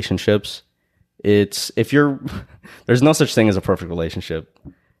like relationships. It's if you're there's no such thing as a perfect relationship,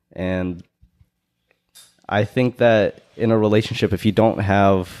 and I think that in a relationship, if you don't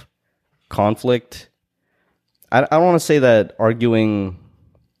have conflict, I don't want to say that arguing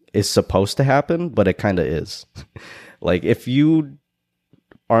is supposed to happen, but it kind of is. Like if you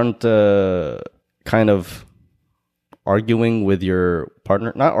aren't kind of arguing with your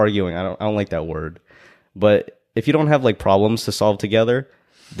partner, not arguing, I don't like that word, but if you don't have like problems to solve together,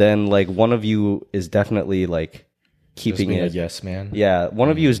 then like one of you is definitely like keeping being it. a yes man. Yeah, one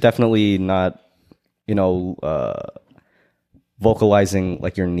of you is definitely not, vocalizing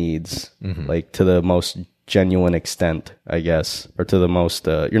like your needs, like to the most genuine extent, I guess, or to the most.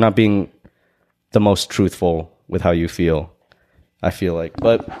 You're not being the most truthful with how you feel, I feel like,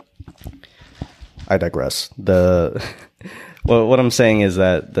 but I digress. What I'm saying is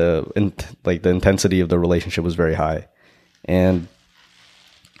that the intensity of the relationship was very high, and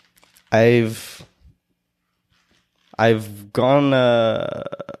I've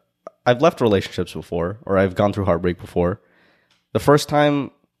left relationships before, or I've gone through heartbreak before. The first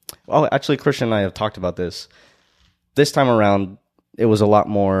time, actually, Christian and I have talked about this. This time around, it was a lot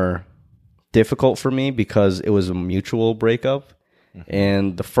more difficult for me because it was a mutual breakup.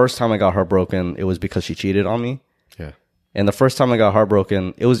 And the first time I got heartbroken, it was because she cheated on me. Yeah. And the first time I got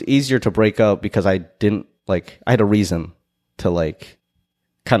heartbroken, it was easier to break up because I had a reason to like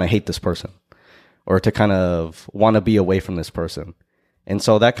kind of hate this person or to kind of want to be away from this person. And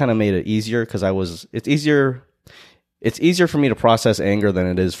so that kind of made it easier because it's easier for me to process anger than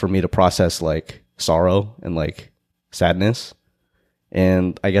it is for me to process like sorrow and like sadness.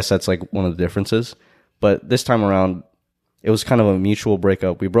 And I guess that's like one of the differences. But this time around, it was kind of a mutual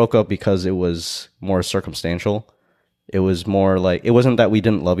breakup. We broke up because it was more circumstantial. It was more like, it wasn't that we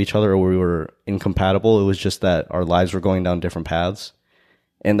didn't love each other or we were incompatible. It was just that our lives were going down different paths.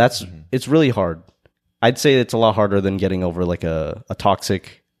 And it's really hard. I'd say it's a lot harder than getting over like a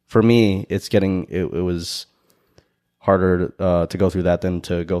toxic. For me, it was harder to go through that than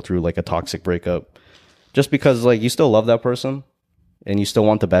to go through like a toxic breakup. Just because like you still love that person and you still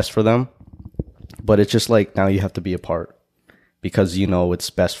want the best for them, but it's just like now you have to be apart because you know it's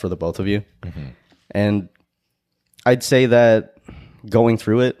best for the both of you. And I'd say that going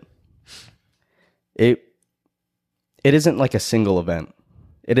through it isn't like a single event.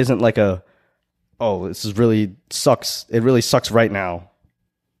 It isn't like this is really sucks. It really sucks right now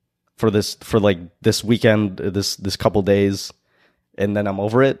for like this weekend, this couple days, and then I'm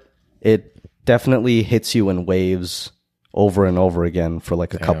over it. It definitely hits you in waves over and over again for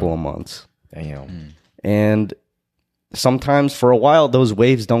like a couple of months. Damn. And sometimes for a while, those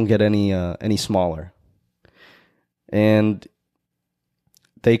waves don't get any smaller. And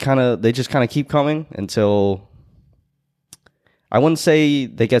they just kind of keep coming until, I wouldn't say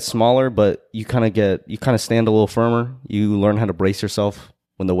they get smaller, but you kind of stand a little firmer. You learn how to brace yourself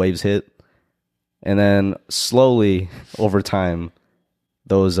when the waves hit. And then slowly over time,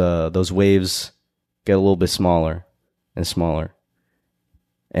 those waves get a little bit smaller and smaller.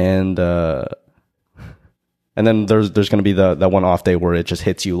 And then there's going to be that one off day where it just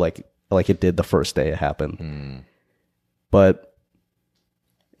hits you like it did the first day it happened. But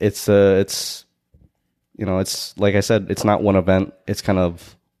it's like I said, it's not one event. It's kind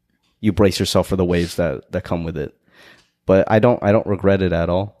of, you brace yourself for the waves that come with it. But I don't regret it at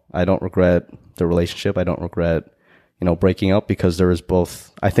all. I don't regret the relationship. I don't regret, breaking up because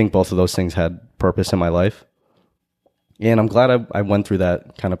I think both of those things had purpose in my life. And I'm glad I went through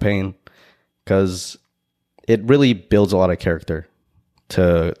that kind of pain because it really builds a lot of character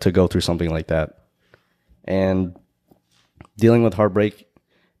to go through something like that. And dealing with heartbreak,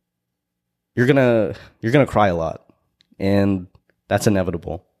 you're gonna cry a lot, and that's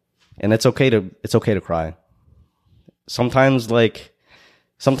inevitable. And it's okay to cry. Sometimes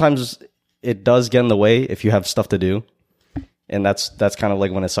it does get in the way if you have stuff to do, and that's kind of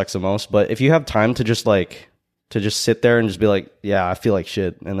like when it sucks the most. But if you have time to just sit there and just be like, yeah, I feel like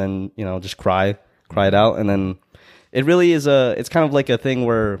shit, and then just cry it out, and then it really is it's kind of like a thing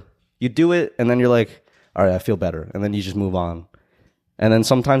where you do it, and then you're like, all right, I feel better, and then you just move on. And then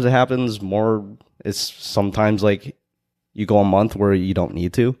sometimes it happens more. It's sometimes like you go a month where you don't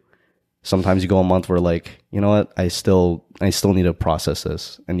need to, sometimes you go a month where like, you know what, I still need to process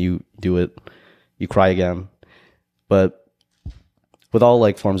this, and you do it, you cry again. But with all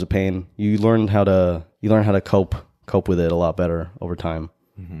like forms of pain, you learn how to cope with it a lot better over time.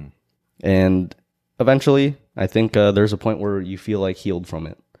 And eventually, I think there's a point where you feel like healed from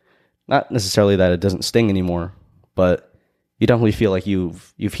it. Not necessarily that it doesn't sting anymore, but you definitely feel like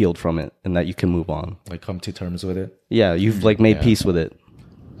you've healed from it and that you can move on. Like come to terms with it. Yeah, you've like made peace with it.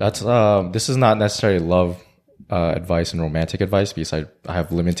 That's this is not necessarily love advice and romantic advice, because I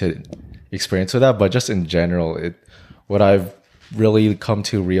have limited experience with that. But just in general, what I've really come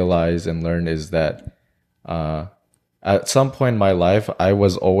to realize and learn is that at some point in my life, I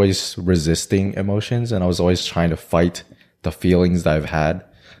was always resisting emotions, and I was always trying to fight the feelings that I've had.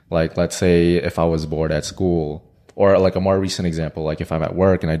 Like, let's say if I was bored at school, or like a more recent example, like if I'm at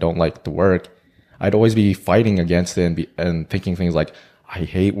work and I don't like the work, I'd always be fighting against it and thinking things like, I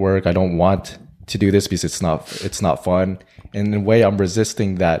hate work. I don't want to do this because it's not fun. And in a way, I'm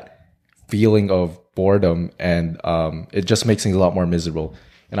resisting that feeling of boredom, and it just makes things a lot more miserable.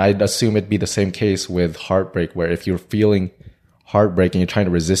 And I'd assume it'd be the same case with heartbreak, where if you're feeling heartbreak and you're trying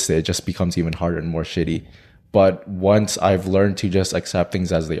to resist it, it just becomes even harder and more shitty. But once I've learned to just accept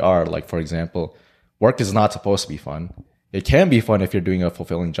things as they are, like for example, work is not supposed to be fun. It can be fun if you're doing a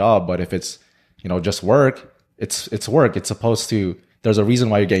fulfilling job, but if it's, just work, it's work. It's supposed to, there's a reason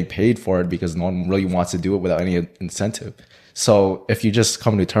why you're getting paid for it, because no one really wants to do it without any incentive. So if you just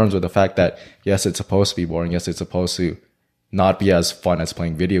come to terms with the fact that, yes, it's supposed to be boring, yes, it's supposed to not be as fun as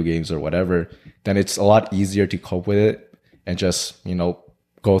playing video games or whatever, then it's a lot easier to cope with it and just,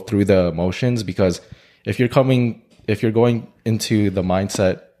 go through the emotions. Because if you're going into the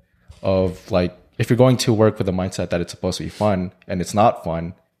mindset of like, if you're going to work with the mindset that it's supposed to be fun and it's not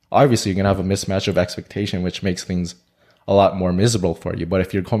fun, obviously you're going to have a mismatch of expectation, which makes things a lot more miserable for you. But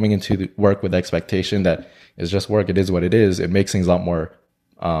if you're coming into the work with the expectation that it's just work, it is what it is, it makes things a lot more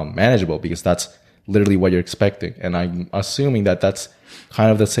manageable, because that's literally what you're expecting. And I'm assuming that that's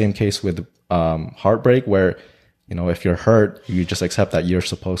kind of the same case with heartbreak, where, if you're hurt, you just accept that you're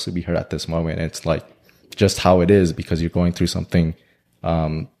supposed to be hurt at this moment. It's like just how it is, because you're going through something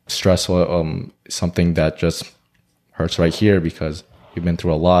stressful, something that just hurts right here because you've been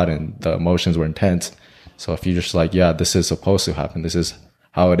through a lot and the emotions were intense. So if you're just like, yeah, this is supposed to happen, this is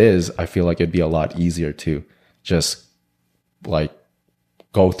how it is, I feel like it'd be a lot easier to just like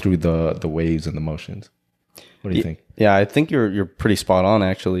go through the waves and the motions. What do you think? Yeah, I think you're pretty spot on,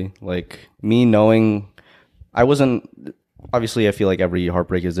 actually. Like, me knowing, obviously I feel like every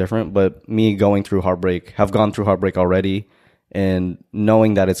heartbreak is different, but me have gone through heartbreak already, and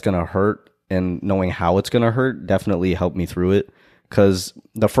knowing that it's going to hurt and knowing how it's going to hurt definitely helped me through it. Because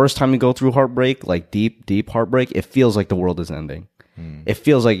the first time you go through heartbreak, like deep heartbreak, it feels like the world is ending. It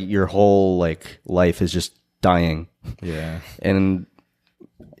feels like your whole like life is just dying. Yeah. And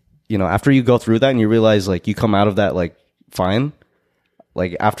after you go through that and you realize like you come out of that like fine,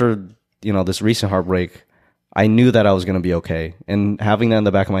 like after this recent heartbreak, I knew that I was going to be okay, and having that in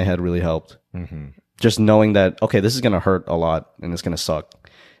the back of my head really helped. Just knowing that, okay, this is going to hurt a lot and it's going to suck.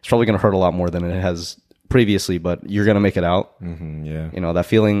 It's probably going to hurt a lot more than it has previously, but you're going to make it out. Yeah. That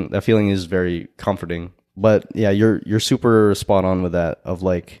feeling is very comforting. But yeah, you're super spot on with that, of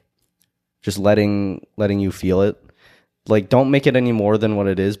like just letting you feel it. Like, don't make it any more than what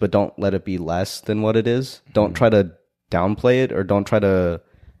it is, but don't let it be less than what it is. Don't try to downplay it, or don't try to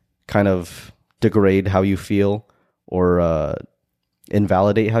kind of degrade how you feel or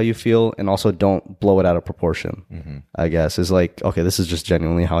invalidate how you feel. And also don't blow it out of proportion. I guess is like, okay, this is just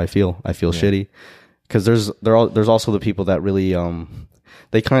genuinely how I feel. I feel shitty. Because there's also the people that really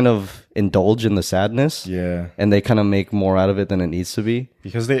they kind of indulge in the sadness, and they kind of make more out of it than it needs to be.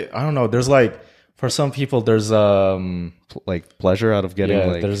 Because I don't know. There's like, for some people, there's like pleasure out of getting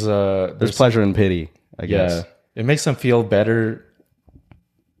there's pleasure and pity, I guess. Yeah, it makes them feel better.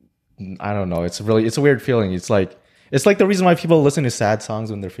 I don't know. It's a weird feeling. It's like the reason why people listen to sad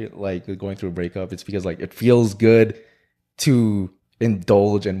songs when they're like going through a breakup. It's because like it feels good to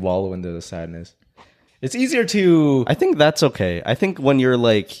indulge and wallow into the sadness. It's easier to. I think that's okay. I think when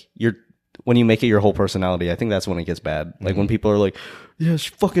when you make it your whole personality, I think that's when it gets bad. Like when people are like, "Yeah,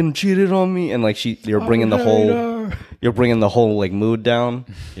 she fucking cheated on me," and like you're bringing the whole like mood down.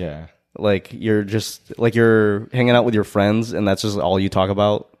 Yeah. Like you're just like you're hanging out with your friends, and that's just all you talk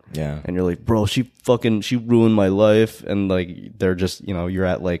about. Yeah. And you're like, "Bro, she ruined my life," and like they're just you're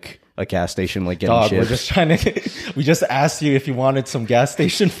at like a gas station like getting shit. We just asked you if you wanted some gas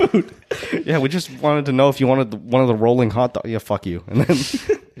station food. Yeah, we just wanted to know if you wanted one of the rolling hot dogs. Yeah, fuck you, and then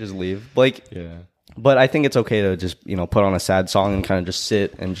just leave. Like, yeah, But I think it's okay to just, put on a sad song and kind of just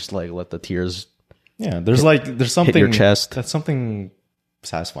sit and just like let the tears. Yeah, there's something your chest. That's something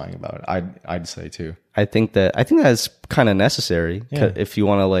satisfying about it. I'd say too. I think that's kind of necessary if you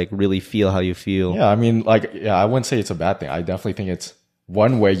want to like really feel how you feel. Yeah, I mean, I wouldn't say it's a bad thing. I definitely think it's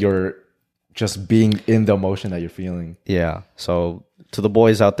one way you're just being in the emotion that you're feeling. Yeah. So to the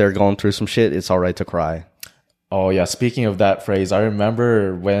boys out there going through some shit, it's all right to cry. Oh yeah, speaking of that phrase, I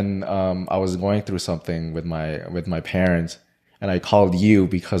remember when I was going through something with my parents, and I called you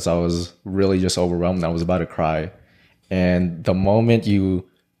because I was really just overwhelmed. I was about to cry, and the moment you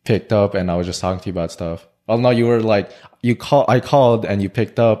picked up and I was just talking to you about stuff. Oh no, you were like I called and you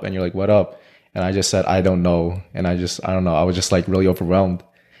picked up and you're like, "What up?" And I just said, "I don't know," and I don't know. I was just like really overwhelmed,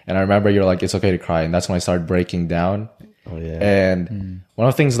 and I remember you're like, "It's okay to cry," and that's when I started breaking down. Oh yeah. And one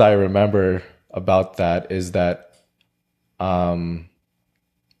of the things that I remember about that is that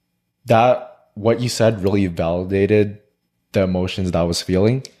that what you said really validated the emotions that I was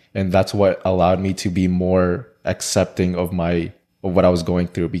feeling, and that's what allowed me to be more accepting of what I was going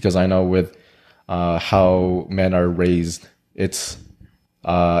through, because I know with how men are raised, it's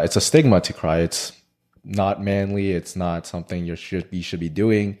a stigma to cry. It's not manly, it's not something you should be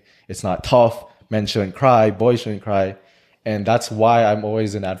doing, it's not tough. Men shouldn't cry, boys shouldn't cry. And that's why I'm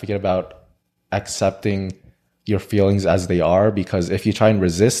always an advocate about accepting your feelings as they are, because if you try and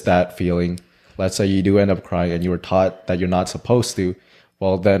resist that feeling, let's say you do end up crying and you were taught that you're not supposed to,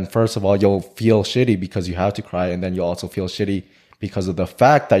 well then first of all you'll feel shitty because you have to cry, and then you'll also feel shitty because of the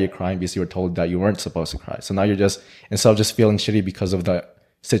fact that you're crying because you were told that you weren't supposed to cry. So now you're just, instead of just feeling shitty because of the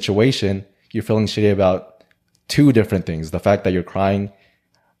situation, you're feeling shitty about two different things: the fact that you're crying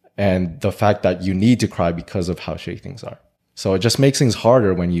and the fact that you need to cry because of how shitty things are. So it just makes things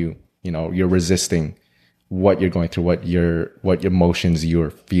harder when you're resisting what you're going through, what emotions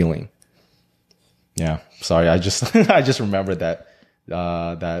you're feeling. Yeah, sorry, I just I just remembered that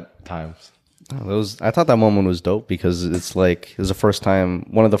time. I thought that moment was dope because it's like it was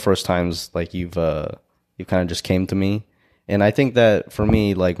one of the first times like you kind of just came to me, and I think that for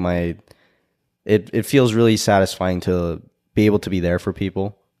me like it feels really satisfying to be able to be there for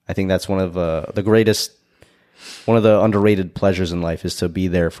people. I think that's one of the underrated pleasures in life is to be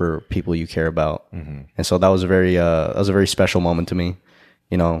there for people you care about. Mm-hmm. And so that was a very special moment to me.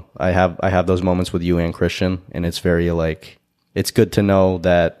 I have those moments with you and Christian, and it's very like, it's good to know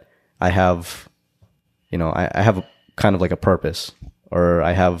that I have kind of like a purpose, or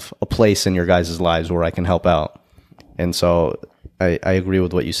I have a place in your guys' lives where I can help out. And so I agree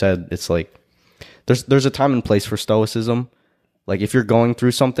with what you said. It's like, there's a time and place for stoicism. Like if you're going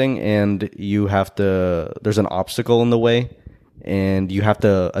through something and there's an obstacle in the way and you have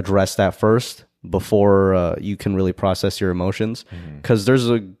to address that first before you can really process your emotions. Because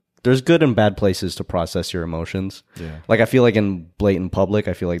there's good and bad places to process your emotions. Yeah. Like I feel like in blatant public,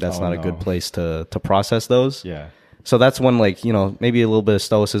 I feel like that's not a good place to process those. Yeah. So that's when like, maybe a little bit of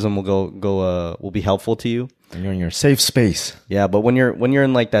stoicism will be helpful to you. And you're in your safe space. Yeah, but when you're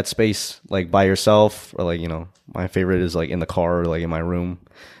in like that space, like by yourself, or like, my favorite is like in the car or like in my room.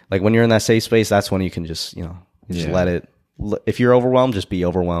 Like when you're in that safe space, that's when you can just, let it. If you're overwhelmed, just be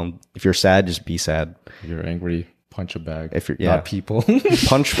overwhelmed. If you're sad, just be sad. If you're angry, punch a bag. If you're not people.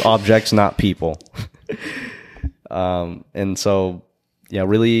 Punch objects, not people. And so, yeah,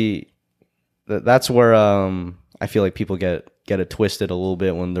 really, that's where I feel like people get it twisted a little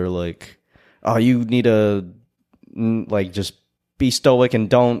bit when they're like, oh, you need to like just be stoic and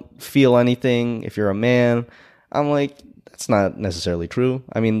don't feel anything if you're a man. I'm like, that's not necessarily true.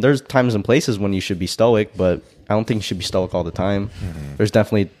 I mean, there's times and places when you should be stoic, but I don't think you should be stoic all the time. Mm-hmm. There's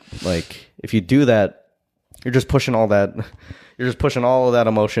definitely like, if you do that, you're just pushing all of that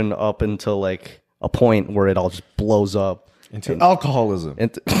emotion up until like a point where it all just blows up into alcoholism.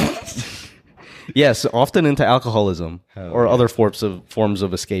 Yes, often into alcoholism or other forms of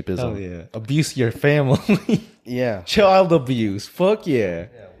escapism. Hell yeah. Abuse your family. Yeah. Child abuse. Fuck yeah.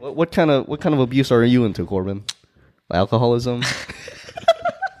 What kind of abuse are you into, Corbin? Alcoholism?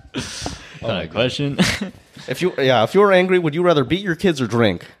 Kind of question. If you were angry, would you rather beat your kids or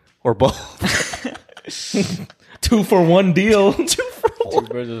drink? Or both? 2-for-1 deal. 2 for 1.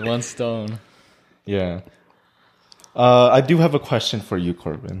 2 birds with 1 stone. Yeah. I do have a question for you,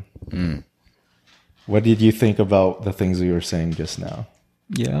 Corbin. What did you think about the things we were saying just now?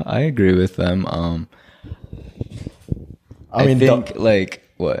 Yeah, I agree with them. I think like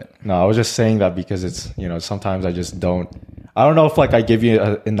what? No, I was just saying that because it's, sometimes I just don't know if like I give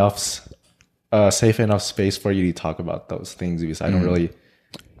you safe enough space for you to talk about those things, because I don't really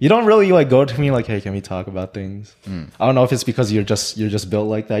You don't really like go to me like, hey, can we talk about things? I don't know if it's because you're just built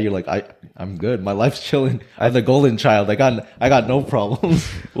like that. You're like, I'm good. My life's chilling. I'm the golden child. I got no problems.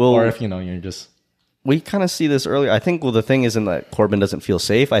 Well- or if you're just We kind of see this earlier. I think the thing isn't that Corbin doesn't feel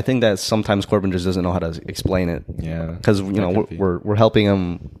safe. I think that sometimes Corbin just doesn't know how to explain it. yeah. Because we're helping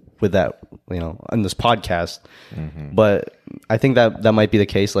him with that, on this podcast. But I think that might be the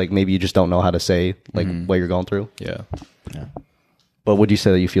case. Like maybe you just don't know how to say like what you're going through. Yeah. But would you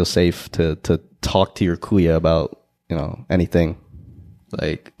say that you feel safe to talk to your kuya about anything?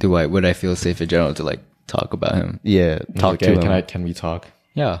 Like, would I feel safe in general to like talk about him? Yeah, talk to him. Can we talk?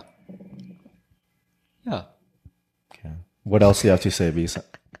 Yeah. Yeah. Okay. What else do you have to say, Beast?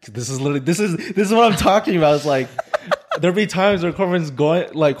 This is what I'm talking about. It's like there'll be times where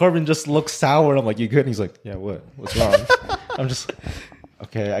Corbin just looks sour and I'm like, you good? And he's like, yeah, what's wrong? I'm just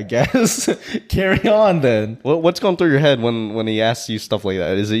okay, I guess. Carry on then. What's going through your head when he asks you stuff like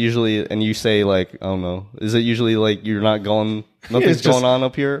that? Is it usually, and you say like, I don't know, is it usually like nothing's just going on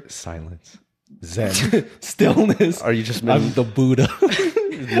up here? Silence. Zen. Stillness. Are you just I'm the Buddha.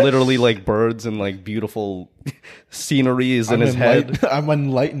 literally like birds and like beautiful scenery is in his head? I'm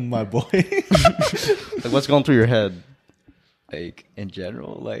enlightened, my boy. Like, what's going through your head? Like in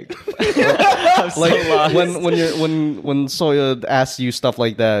general, like Like when Soya asks you stuff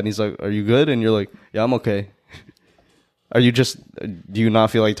like that and he's like, "Are you good?" and you're like, "Yeah, I'm okay." Are you just? Do you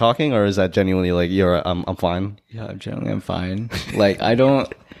not feel like talking, or is that genuinely like I'm fine? yeah, generally I'm fine. Like I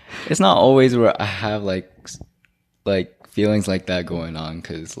don't. It's not always where I have like feelings like that going on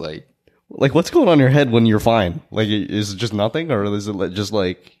because like Like, what's going on in your head when you're fine? Like, is it just nothing, or is it just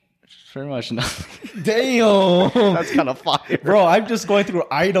like? pretty much nothing. Damn. That's kind of fire, Bro, I'm just going through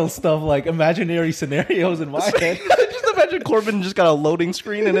idle stuff, like imaginary scenarios in my head. Just imagine Corbin just got a loading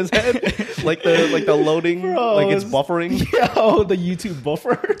screen in his head, like the loading, Bro, like it's buffering. Yeah, oh, the YouTube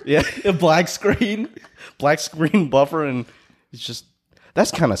buffer. Yeah. A black screen. Black screen buffer, and it's just that's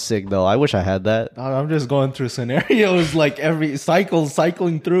kind of sick though. I wish I had that. I'm just going through scenarios like every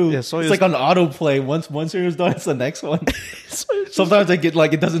cycling through. Yeah, so it's like on autoplay. Once one series done, it's the next one. Sometimes I get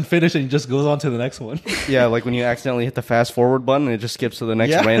like it doesn't finish and it just goes on to the next one. Yeah, like when you accidentally hit the fast forward button, and it just skips to the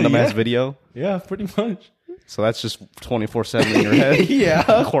next Yeah, random ass yeah. video. Yeah, pretty much. So that's just 24/7 in your head.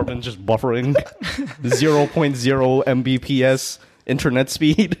 Yeah. Corbin just buffering 0.0 Mbps internet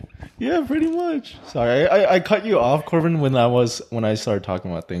speed. Yeah, pretty much. Sorry, I cut you off, Corbin, when I started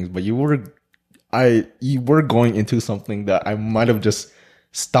talking about things, but you were going into something that I might have just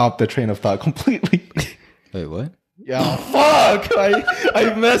stopped the train of thought completely. Wait, what? Yeah, fuck!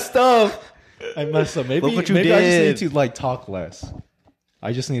 I messed up. Maybe Look what you maybe I just did. need to like talk less.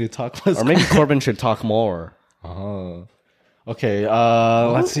 I just need to talk less. Or maybe Corbin should talk more. Oh. Okay,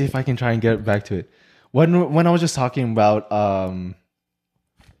 let's see if I can try and get back to it. When I was just talking about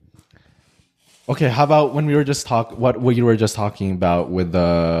okay, how about when we were just what you were just talking about with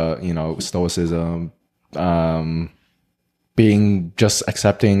the stoicism, being just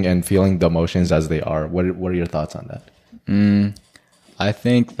accepting and feeling the emotions as they are. What are your thoughts on that? I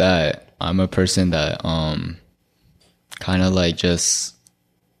think that I'm a person that kind of like just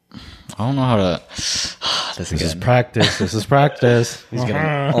I don't know how to This is practice. This is practice. He's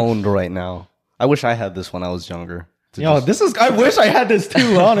getting owned right now. I wish I had this when I was younger. To Yo, just, I wish I had this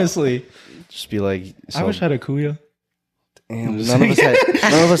too. Honestly, just be like, I wish I had a kuya. damn, none of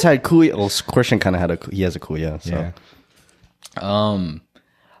us had kuya. Well, Christian kind of he has a kuya. So. Yeah.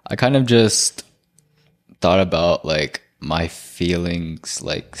 I kind of just thought about like my feelings,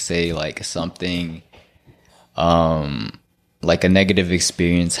 like say like something like a negative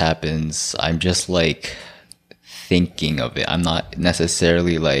experience happens, I'm just like thinking of it. I'm not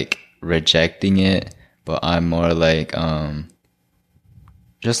necessarily like rejecting it, but I'm more like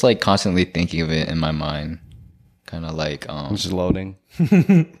just like constantly thinking of it in my mind. Kind of like It's just loading.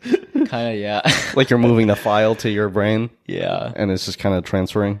 kind of yeah. Like you're moving the file to your brain, Yeah. and it's just kind of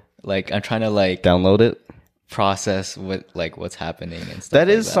transferring. Like I'm trying to like Download it. process what's happening and stuff. That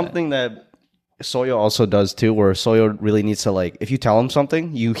like is something that Soyo also does too, where Soyo really needs to like, if you tell him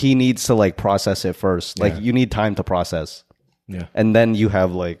something, he needs to like process it first. Like you need time to process. Yeah. And then you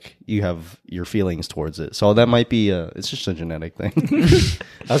have your feelings towards it. So that might be it's just a genetic thing.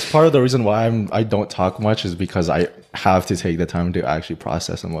 That's part of the reason why I don't talk much is because I have to take the time to actually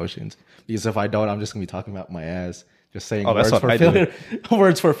process emotions. Because if I don't, I'm just gonna be talking about my ass, just saying that's words what for I do. filler,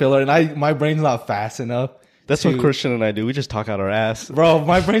 words for filler, and my brain's not fast enough. That's what Christian and I do. We just talk out our ass. Bro,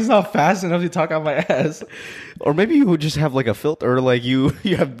 my brain's not fast enough to talk out my ass. Or maybe you would just have like a filter, or like you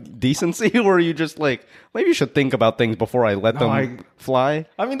have decency, where you just like, maybe you should think about things before I let them fly.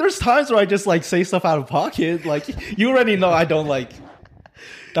 I mean, there's times where I just like say stuff out of pocket. Like you already know I don't like.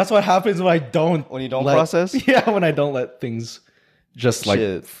 That's what happens when I don't When you don't process? Yeah, when I don't let things just like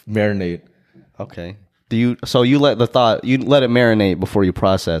Shit. marinate. Okay. You let it marinate before you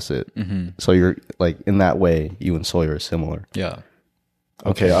process it. So you're like in that way, you and Sawyer are similar. Yeah.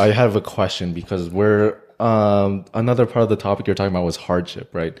 Okay, I have a question because we're another part of the topic you're talking about was hardship,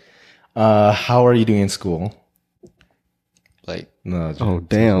 right? How are you doing in school? Like, No. Oh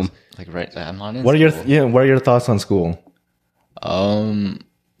damn. like right. I'm not in What are school. what are your thoughts on school?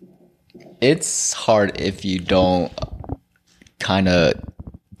 It's hard if you don't kind of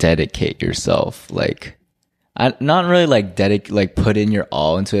dedicate yourself. Like, not really like put in your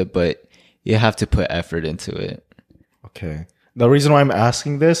all into it, but you have to put effort into it. Okay. The reason why I'm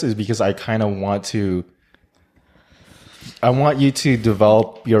asking this is because I want you to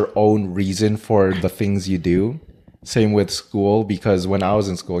develop your own reason for the things you do. Same with school, because when I was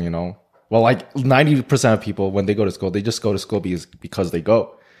in school, like 90% of people, when they go to school, they just go to school because they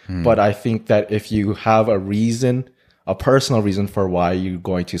go. But I think that if you have a reason, a personal reason for why you're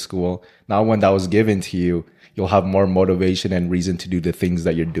going to school, now when that was given to you, you'll have more motivation and reason to do the things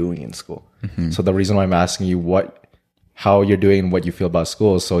that you're doing in school. So the reason why I'm asking you how you're doing and what you feel about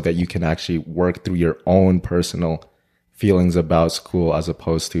school is so that you can actually work through your own personal feelings about school, as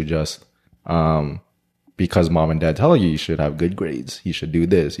opposed to just because mom and dad tell you should have good grades, you should do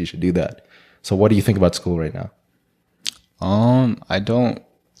this, you should do that. So what do you think about school right now? I don't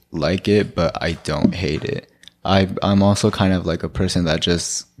like it, but I don't hate it. I'm also kind of like a person that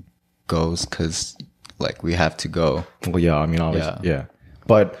just goes because like we have to go. Well, yeah, I mean, obviously, yeah.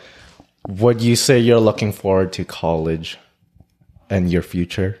 But would you say you're looking forward to college and your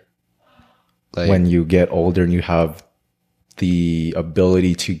future Like, when you get older and you have the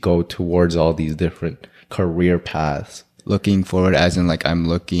ability to go towards all these different career paths? looking forward, as in like I'm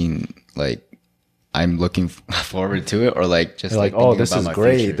looking forward to it, or like just Like, thinking oh, this about is my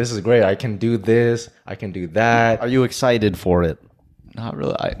great. future. This is great. I can do this. I can do that. Are you excited for it? Not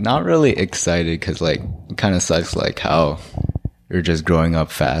really excited, because like it kind of sucks like how you're just growing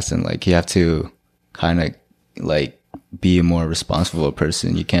up fast and like you have to kind of like be a more responsible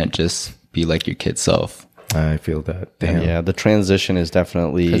person. You can't just be like your kid self. I feel that. Damn. Yeah, the transition is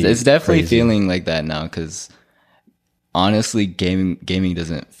definitely. 'Cause it's definitely crazy. feeling like that now, because honestly gaming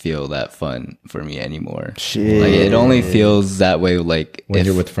doesn't feel that fun for me anymore. Shit. Like it only feels that way like When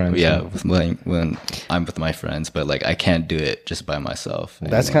you're with friends, Yeah, huh? when I'm with my friends, but like I can't do it just by myself.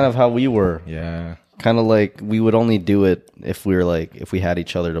 That's kind of how we were. Yeah. Kind of like we would only do it if we were like if we had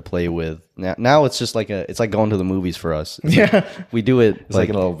each other to play with. Now it's just like it's like going to the movies for us. It's like, we do it It's like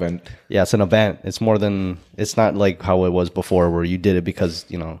a little event. yeah, it's an event. It's more than it's not like how it was before where you did it because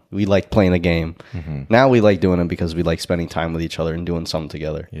we like playing the game. Now we like doing it because we like spending time with each other and doing something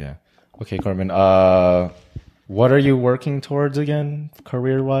together. Yeah. Okay, Carmen. What are you working towards again,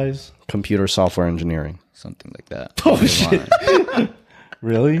 career-wise? Computer software engineering. Something like that. Oh, shit.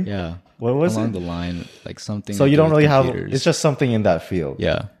 Really? Yeah. What was Along it? the line, like something. So to you do don't with really have. computers. It's just something in that field.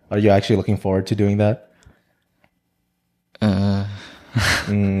 Yeah. Are you actually looking forward to doing that?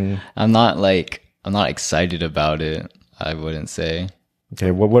 I'm not excited about it, I wouldn't say. Okay.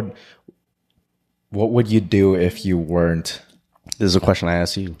 What would you do if you weren't? This is a question I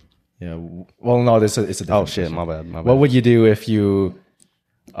asked you. Yeah. Well, no. It's a different Oh shit, question. my bad. My bad. What would you do if you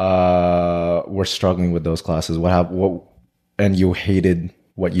were struggling with those classes? What and you hated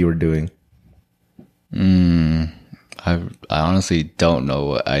what you were doing? I honestly don't know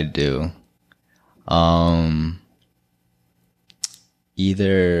what I'd do.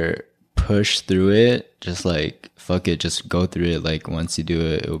 Either push through it, just like fuck it, just go through it. Like once you do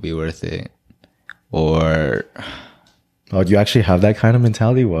it, it'll be worth it. Or Oh, do you actually have that kind of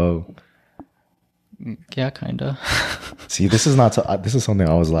mentality? Whoa. yeah, kinda. See, this is something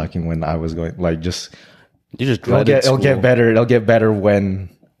I was lacking when I was going. Like, just You just it'll dreaded get school. better. It'll get better when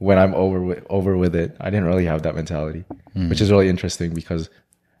I'm over with it. I didn't really have that mentality, which is really interesting because,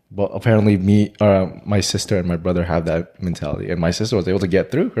 well, apparently my sister and my brother have that mentality, and my sister was able to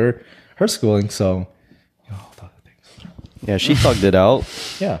get through her schooling. So, Yeah, she thugged it out.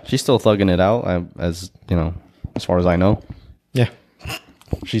 yeah, She's still thugging it out, as far as I know. yeah,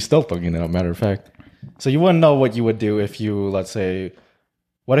 she's still thugging it out. Matter of fact, so you wouldn't know what you would do if you, let's say,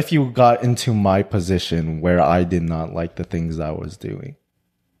 what if you got into my position where I did not like the things I was doing?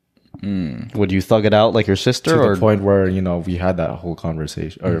 Would you thug it out like your sister, To or the point where we had that whole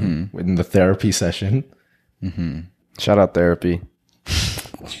conversation, or in the therapy session. shout out therapy?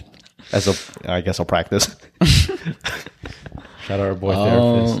 I guess I'll practice. Shout out our boy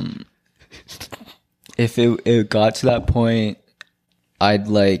therapist. If it got to that point, I'd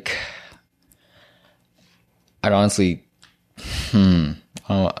honestly I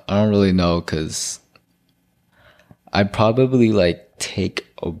don't really know because I'd probably like take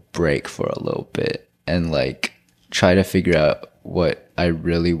a break for a little bit and like try to figure out what I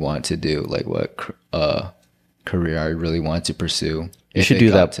really want to do, like what career I really want to pursue. You should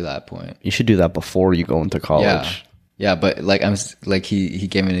do that to that point. You should do that before you go into college. Yeah, but like like he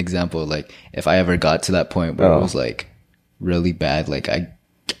gave me an example. Like if I ever got to that point where it was like really bad, like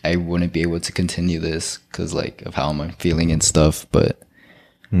I wouldn't be able to continue this because like of how I'm feeling and stuff. But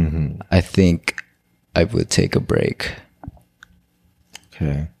I think I would take a break.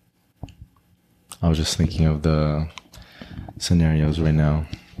 Okay. I was just thinking of the scenarios right now.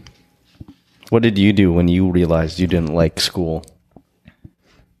 What did you do when you realized you didn't like school?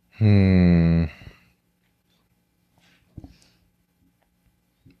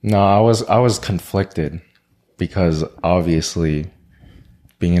 No, I was conflicted because obviously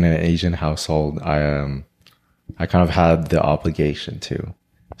being in an Asian household, I kind of had the obligation to.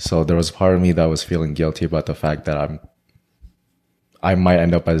 So there was part of me that was feeling guilty about the fact that I might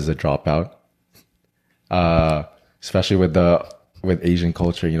end up as a dropout. Especially with Asian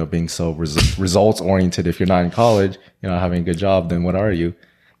culture, you know, being so results oriented. If you're not in college, you're not having a good job, then what are you?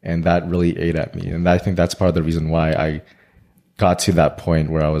 And that really ate at me. And I think that's part of the reason why I got to that point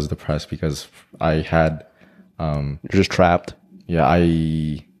where I was depressed, because I had, You're just trapped. yeah,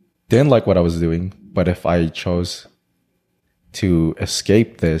 I didn't like what I was doing. But if I chose to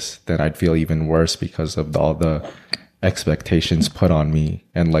escape this, then I'd feel even worse because of all the expectations put on me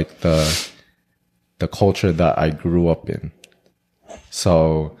and like the culture that I grew up in.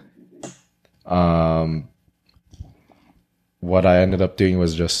 So, what I ended up doing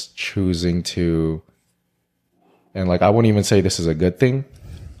was just choosing to, and like, I wouldn't even say this is a good thing.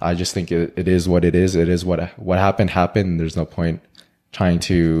 I just think it is what it is. It is what happened. There's no point trying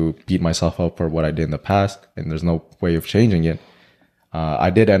to beat myself up for what I did in the past, and there's no way of changing it. I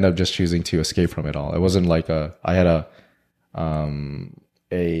did end up just choosing to escape from it all. It wasn't like I had a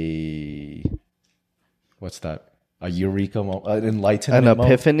what's that? A eureka moment, an enlightenment An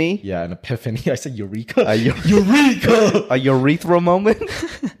moment. epiphany? Yeah, an epiphany. I said eureka. Eureka! A urethra moment?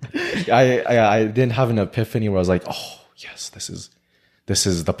 I didn't have an epiphany where I was like, oh yes, this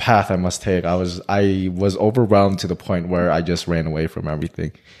is the path I must take. I was overwhelmed to the point where I just ran away from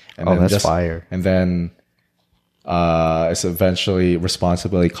everything. And Oh, that's fire. And then it's eventually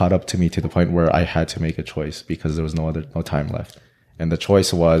responsibility caught up to me to the point where I had to make a choice because there was no time left. And the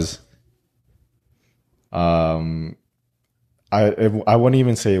choice was, I wouldn't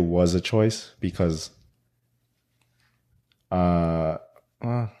even say it was a choice because I'll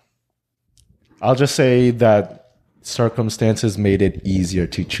just say that circumstances made it easier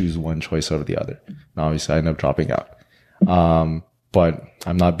to choose one choice over the other. And obviously I ended up dropping out. But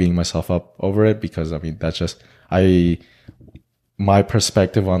I'm not beating myself up over it because I mean that's just my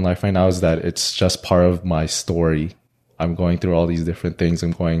perspective on life right now is that it's just part of my story. I'm going through all these different things.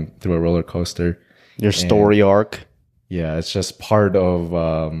 I'm going through a roller coaster. Your story arc, Yeah, it's just part of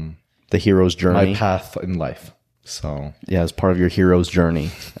the hero's journey. my path in life. So, Yeah, it's part of your hero's journey.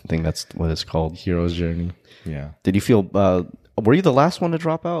 I think that's what it's called. hero's journey. Yeah. Did you feel? Were you the last one to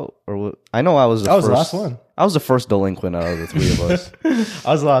drop out, or I know I was. I was the last one. I was the first delinquent out of the three of us.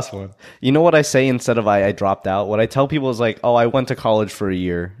 I was the last one. You know what I say instead of I dropped out? What I tell people is like, oh, I went to college for a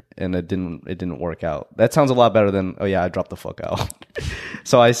year and it didn't work out. That sounds a lot better than, oh yeah, I dropped the fuck out.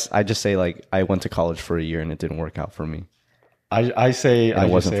 So I just say like I went to college for a year and it didn't work out for me. I say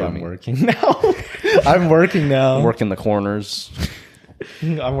wasn't for I'm me. working now. I'm working now. Work in the corners.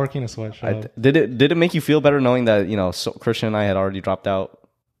 I'm working a sweatshop. Did it make you feel better knowing that Christian and I had already dropped out?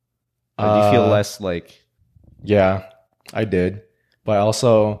 Or do you feel less like? Yeah, I did. But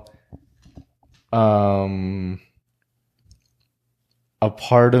also, a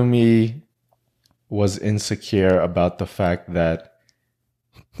part of me was insecure about the fact that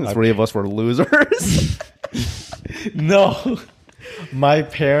The three of us were losers. no, my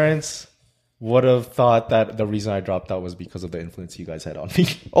parents would have thought that the reason I dropped out was because of the influence you guys had on me.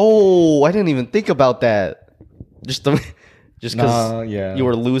 Oh, I didn't even think about that. Just because Nah, yeah. you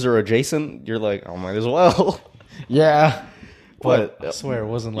were loser adjacent, you're like, oh, might as well. Yeah, But I swear it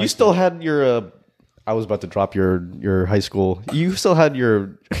wasn't like you still had your. I was about to drop your high school. You still had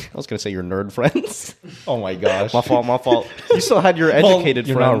your. I was gonna say your nerd friends. Oh my gosh, My fault. You still had your Well, educated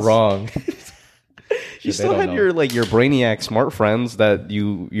you're friends. not wrong. You They still don't had know. your brainiac smart friends that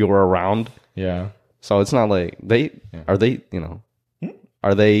you were around. Yeah. So it's not like are they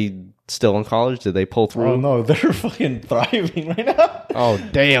still in college? Did they pull through? Oh no, they're fucking thriving right now. Oh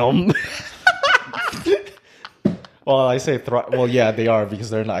damn. Well, I say well, yeah, they are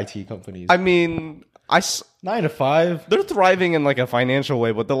because they're in the IT companies. I mean, 9 to 5. They're thriving in like a financial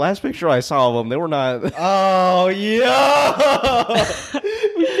way, but the last picture I saw of them, they were not. Oh, yeah.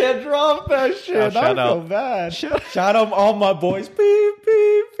 We can't drop that shit. Oh, shout I feel out. bad. Shout out all my boys. Beep,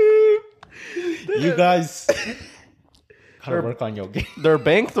 beep, beep. You guys gotta work on your game. Their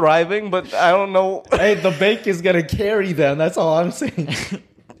bank thriving, but I don't know. Hey, the bank is gonna carry them. That's all I'm saying.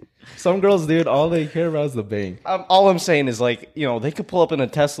 Some girls, dude, all they care about is the bank. All I'm saying is like, you know, they could pull up in a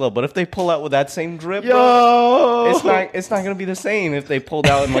Tesla, but if they pull out with that same drip, bro, Yo, it's not gonna be the same if they pulled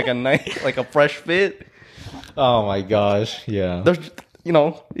out in like a nice, like a fresh fit. Oh my gosh, yeah. There's, you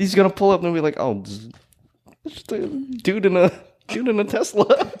know, he's gonna pull up and be like, oh, just a dude in a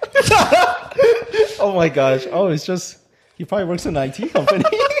Tesla. Oh my gosh. Oh, it's just he probably works in an IT company.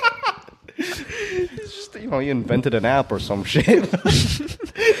 It's just, you know, he invented an app or some shit.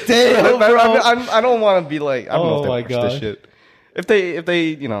 Damn, bro. I don't want to be like, I don't know Oh if my they watch this gosh. shit. If they,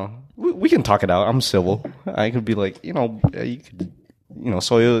 you know, we can talk it out. I'm civil. I could be like, you know, you could, you know,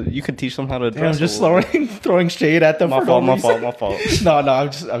 so you could teach them how to. I'm dress just a little bit. throwing shade at them. My for fault. no My fault. reason. My fault.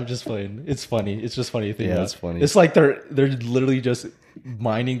 No, I'm just playing. It's funny. It's just funny thing. Yeah, it's funny. It's like they're literally just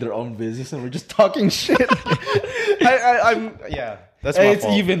minding their own business and we're just talking shit. I'm yeah. That's my Hey, it's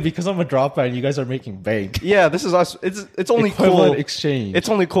fault. even because I'm a dropout and you guys are making bank. Yeah, this is us. It's only Equivalent cool. exchange. It's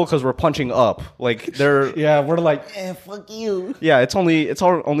only cool because we're punching up. Like they're Yeah, we're like, yeah. It's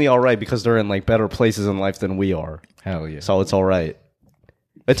only all right because they're in like better places in life than we are. hell yeah. So it's all right.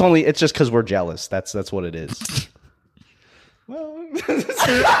 It's just because we're jealous. That's what it is. Well,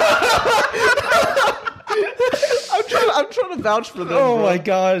 I'm trying to vouch for them. oh bro. my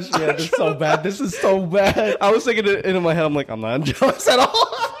gosh, yeah, this is so bad. This is so bad. I was thinking it in my head. I'm like, I'm not jealous at all.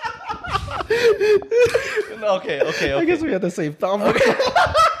 Okay. I guess we had the same thumb.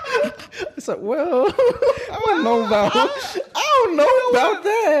 It's like, well, I don't know about that.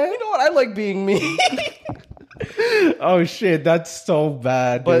 You know what? I like being me. Oh shit, that's so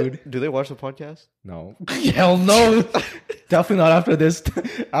bad, But dude. do they watch the podcast? No, hell no. Definitely not after this.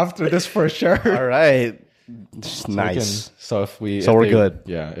 After this, for sure. All right. Just We nice. can- so if we, So if we're they- good.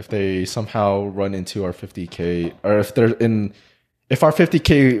 Yeah, if they somehow run into our 50K, or if they're in, if our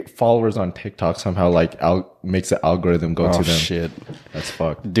 50K followers on TikTok somehow like makes the algorithm go to them, shit. that's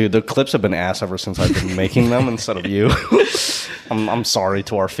fucked. Dude, the clips have been ass ever since I've been making them instead of you. I'm sorry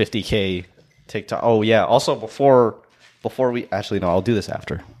to our 50K TikTok. Oh yeah. Also, before we actually no, I'll do this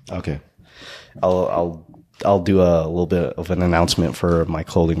after. Okay. I'll do a little bit of an announcement for my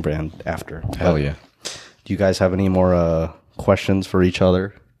clothing brand after. Hell yeah. Do you guys have any more questions for each other?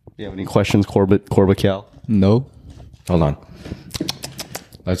 Do you have any questions, Corbical? No. Hold on.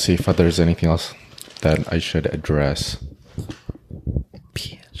 Let's see if there's anything else that I should address.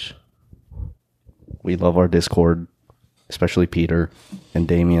 Bitch. We love our Discord, especially Peter and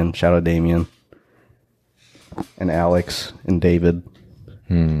Damien. Shout out Damien. And Alex and David.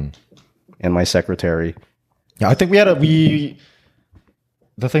 And my secretary. Yeah, I think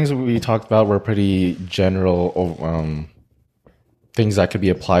the things we talked about were pretty general things that could be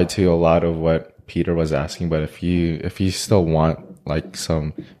applied to a lot of what Peter was asking. But if you still want like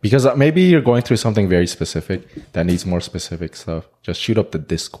some, because maybe you're going through something very specific that needs more specific stuff, just shoot up the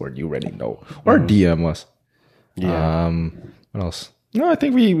Discord. You already know, or DM us. Yeah. What else? No, I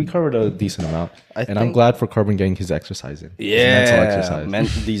think we covered a decent amount, and I'm think- glad for Corbin getting his exercise in. His mental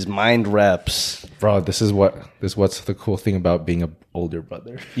exercise. These mind reps. Bro, this is what's the cool thing about being an older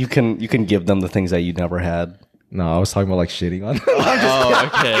brother. You can give them the things that you never had. No, I was talking about like shitting on Oh,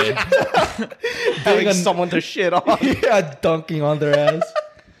 okay. Having someone to shit on. yeah, dunking on their ass.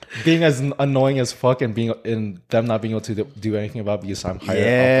 Being as annoying as fuck and being in them not being able to do anything about because I'm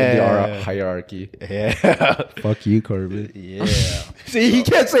higher up in the hierarchy. Yeah. Fuck you, Corbin. Yeah. See, he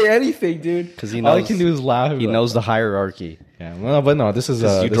can't say anything, dude. 'Cause he all he knows- can do is laugh. He knows the hierarchy. Yeah, well, but no, this is You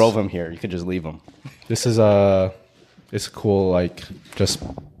this, drove him here. You could just leave him. This is it's cool. Like just,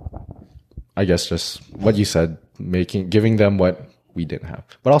 I guess, just what you said, giving them what we didn't have,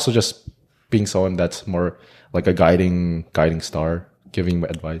 but also just being someone that's more like a guiding star, giving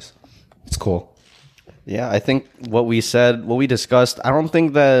advice. It's cool. Yeah, I think what we discussed, I don't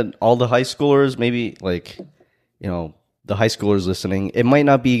think that all the high schoolers, maybe like, you know, the high schoolers listening, it might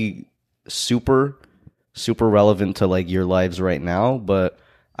not be super relevant to like your lives right now, but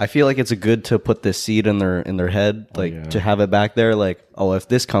I feel like it's good to put this seed in their head, like yeah. to have it back there, like, oh, if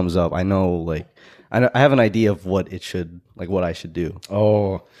this comes up, I know, like, I have an idea of what I should do.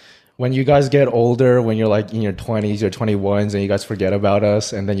 Oh, when you guys get older, when you're like in your 20s, your 21s, and you guys forget about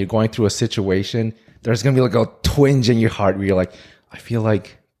us, and then you're going through a situation, there's gonna be like a twinge in your heart where you're like, I feel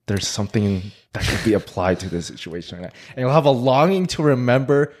like there's something that could be applied to this situation right now. And you'll have a longing to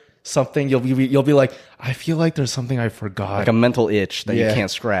remember something, you'll be like, I feel like there's something I forgot. Like a mental itch that you Yeah. can't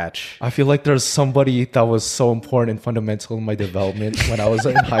scratch. I feel like there's somebody that was so important and fundamental in my development when I was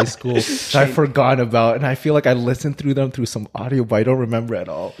in high school that I forgot about. And I feel like I listened through them through some audio, but I don't remember at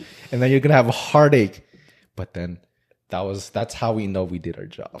all. And then you're going to have a heartache. But then that's how we know we did our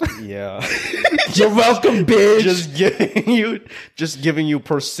job. Yeah. You're welcome, bitch. just giving you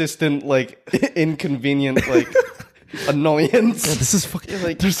persistent, like, inconvenient, like, annoyance. This is fucking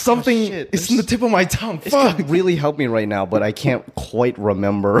like, there's something, oh, shit, it's in the tip of my tongue. This Fuck. could really help me right now, but I can't quite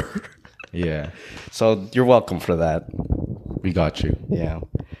remember. Yeah. So you're welcome for that. We got you. Yeah.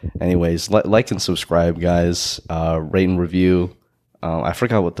 Anyways, like and subscribe, guys. Rate and review. I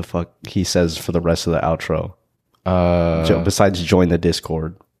forgot what the fuck he says for the rest of the outro. Besides join the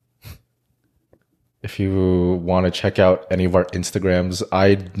Discord. If you want to check out any of our Instagrams,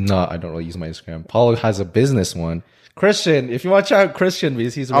 I don't really use my Instagram. Paulo has a business one. Christian, if you want to check out Christian,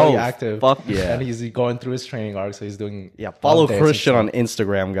 because he's really active. Fuck yeah. And he's going through his training arc, so he's doing Follow updates and Christian stuff. on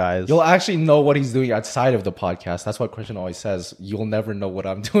Instagram, guys. You'll actually know what he's doing outside of the podcast. That's what Christian always says. You'll never know what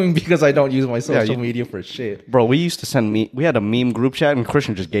I'm doing because I don't use my social media for shit. Bro, we used to send we had a meme group chat and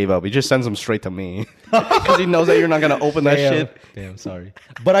Christian just gave up. He just sends them straight to me. Because he knows that you're not going to open that shit. Damn, sorry.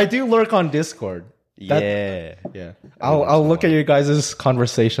 But I do lurk on Discord. Yeah. Yeah. I'll look at your guys'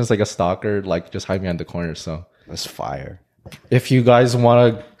 conversations like a stalker, like just hide me on the corner. So That's fire. if you guys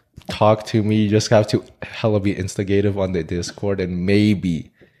want to talk to me, you just have to hella be instigative on the Discord, and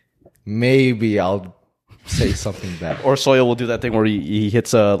maybe I'll say something back. Or Soil will do that thing where he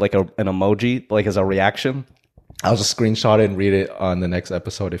hits an emoji, like as a reaction. I'll just screenshot it and read it on the next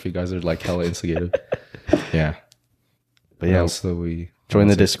episode if you guys are like hella instigative. Yeah. But yeah, So we join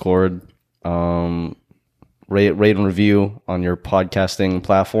the Discord. Rate and review on your podcasting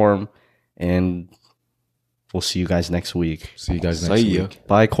platform, and we'll see you guys next week. See you guys next See ya. week.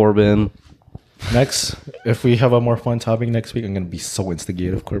 Bye, Corbin. Next, if we have a more fun topic next week, I'm gonna be so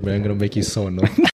instigative, Corbin. I'm gonna make you so annoying.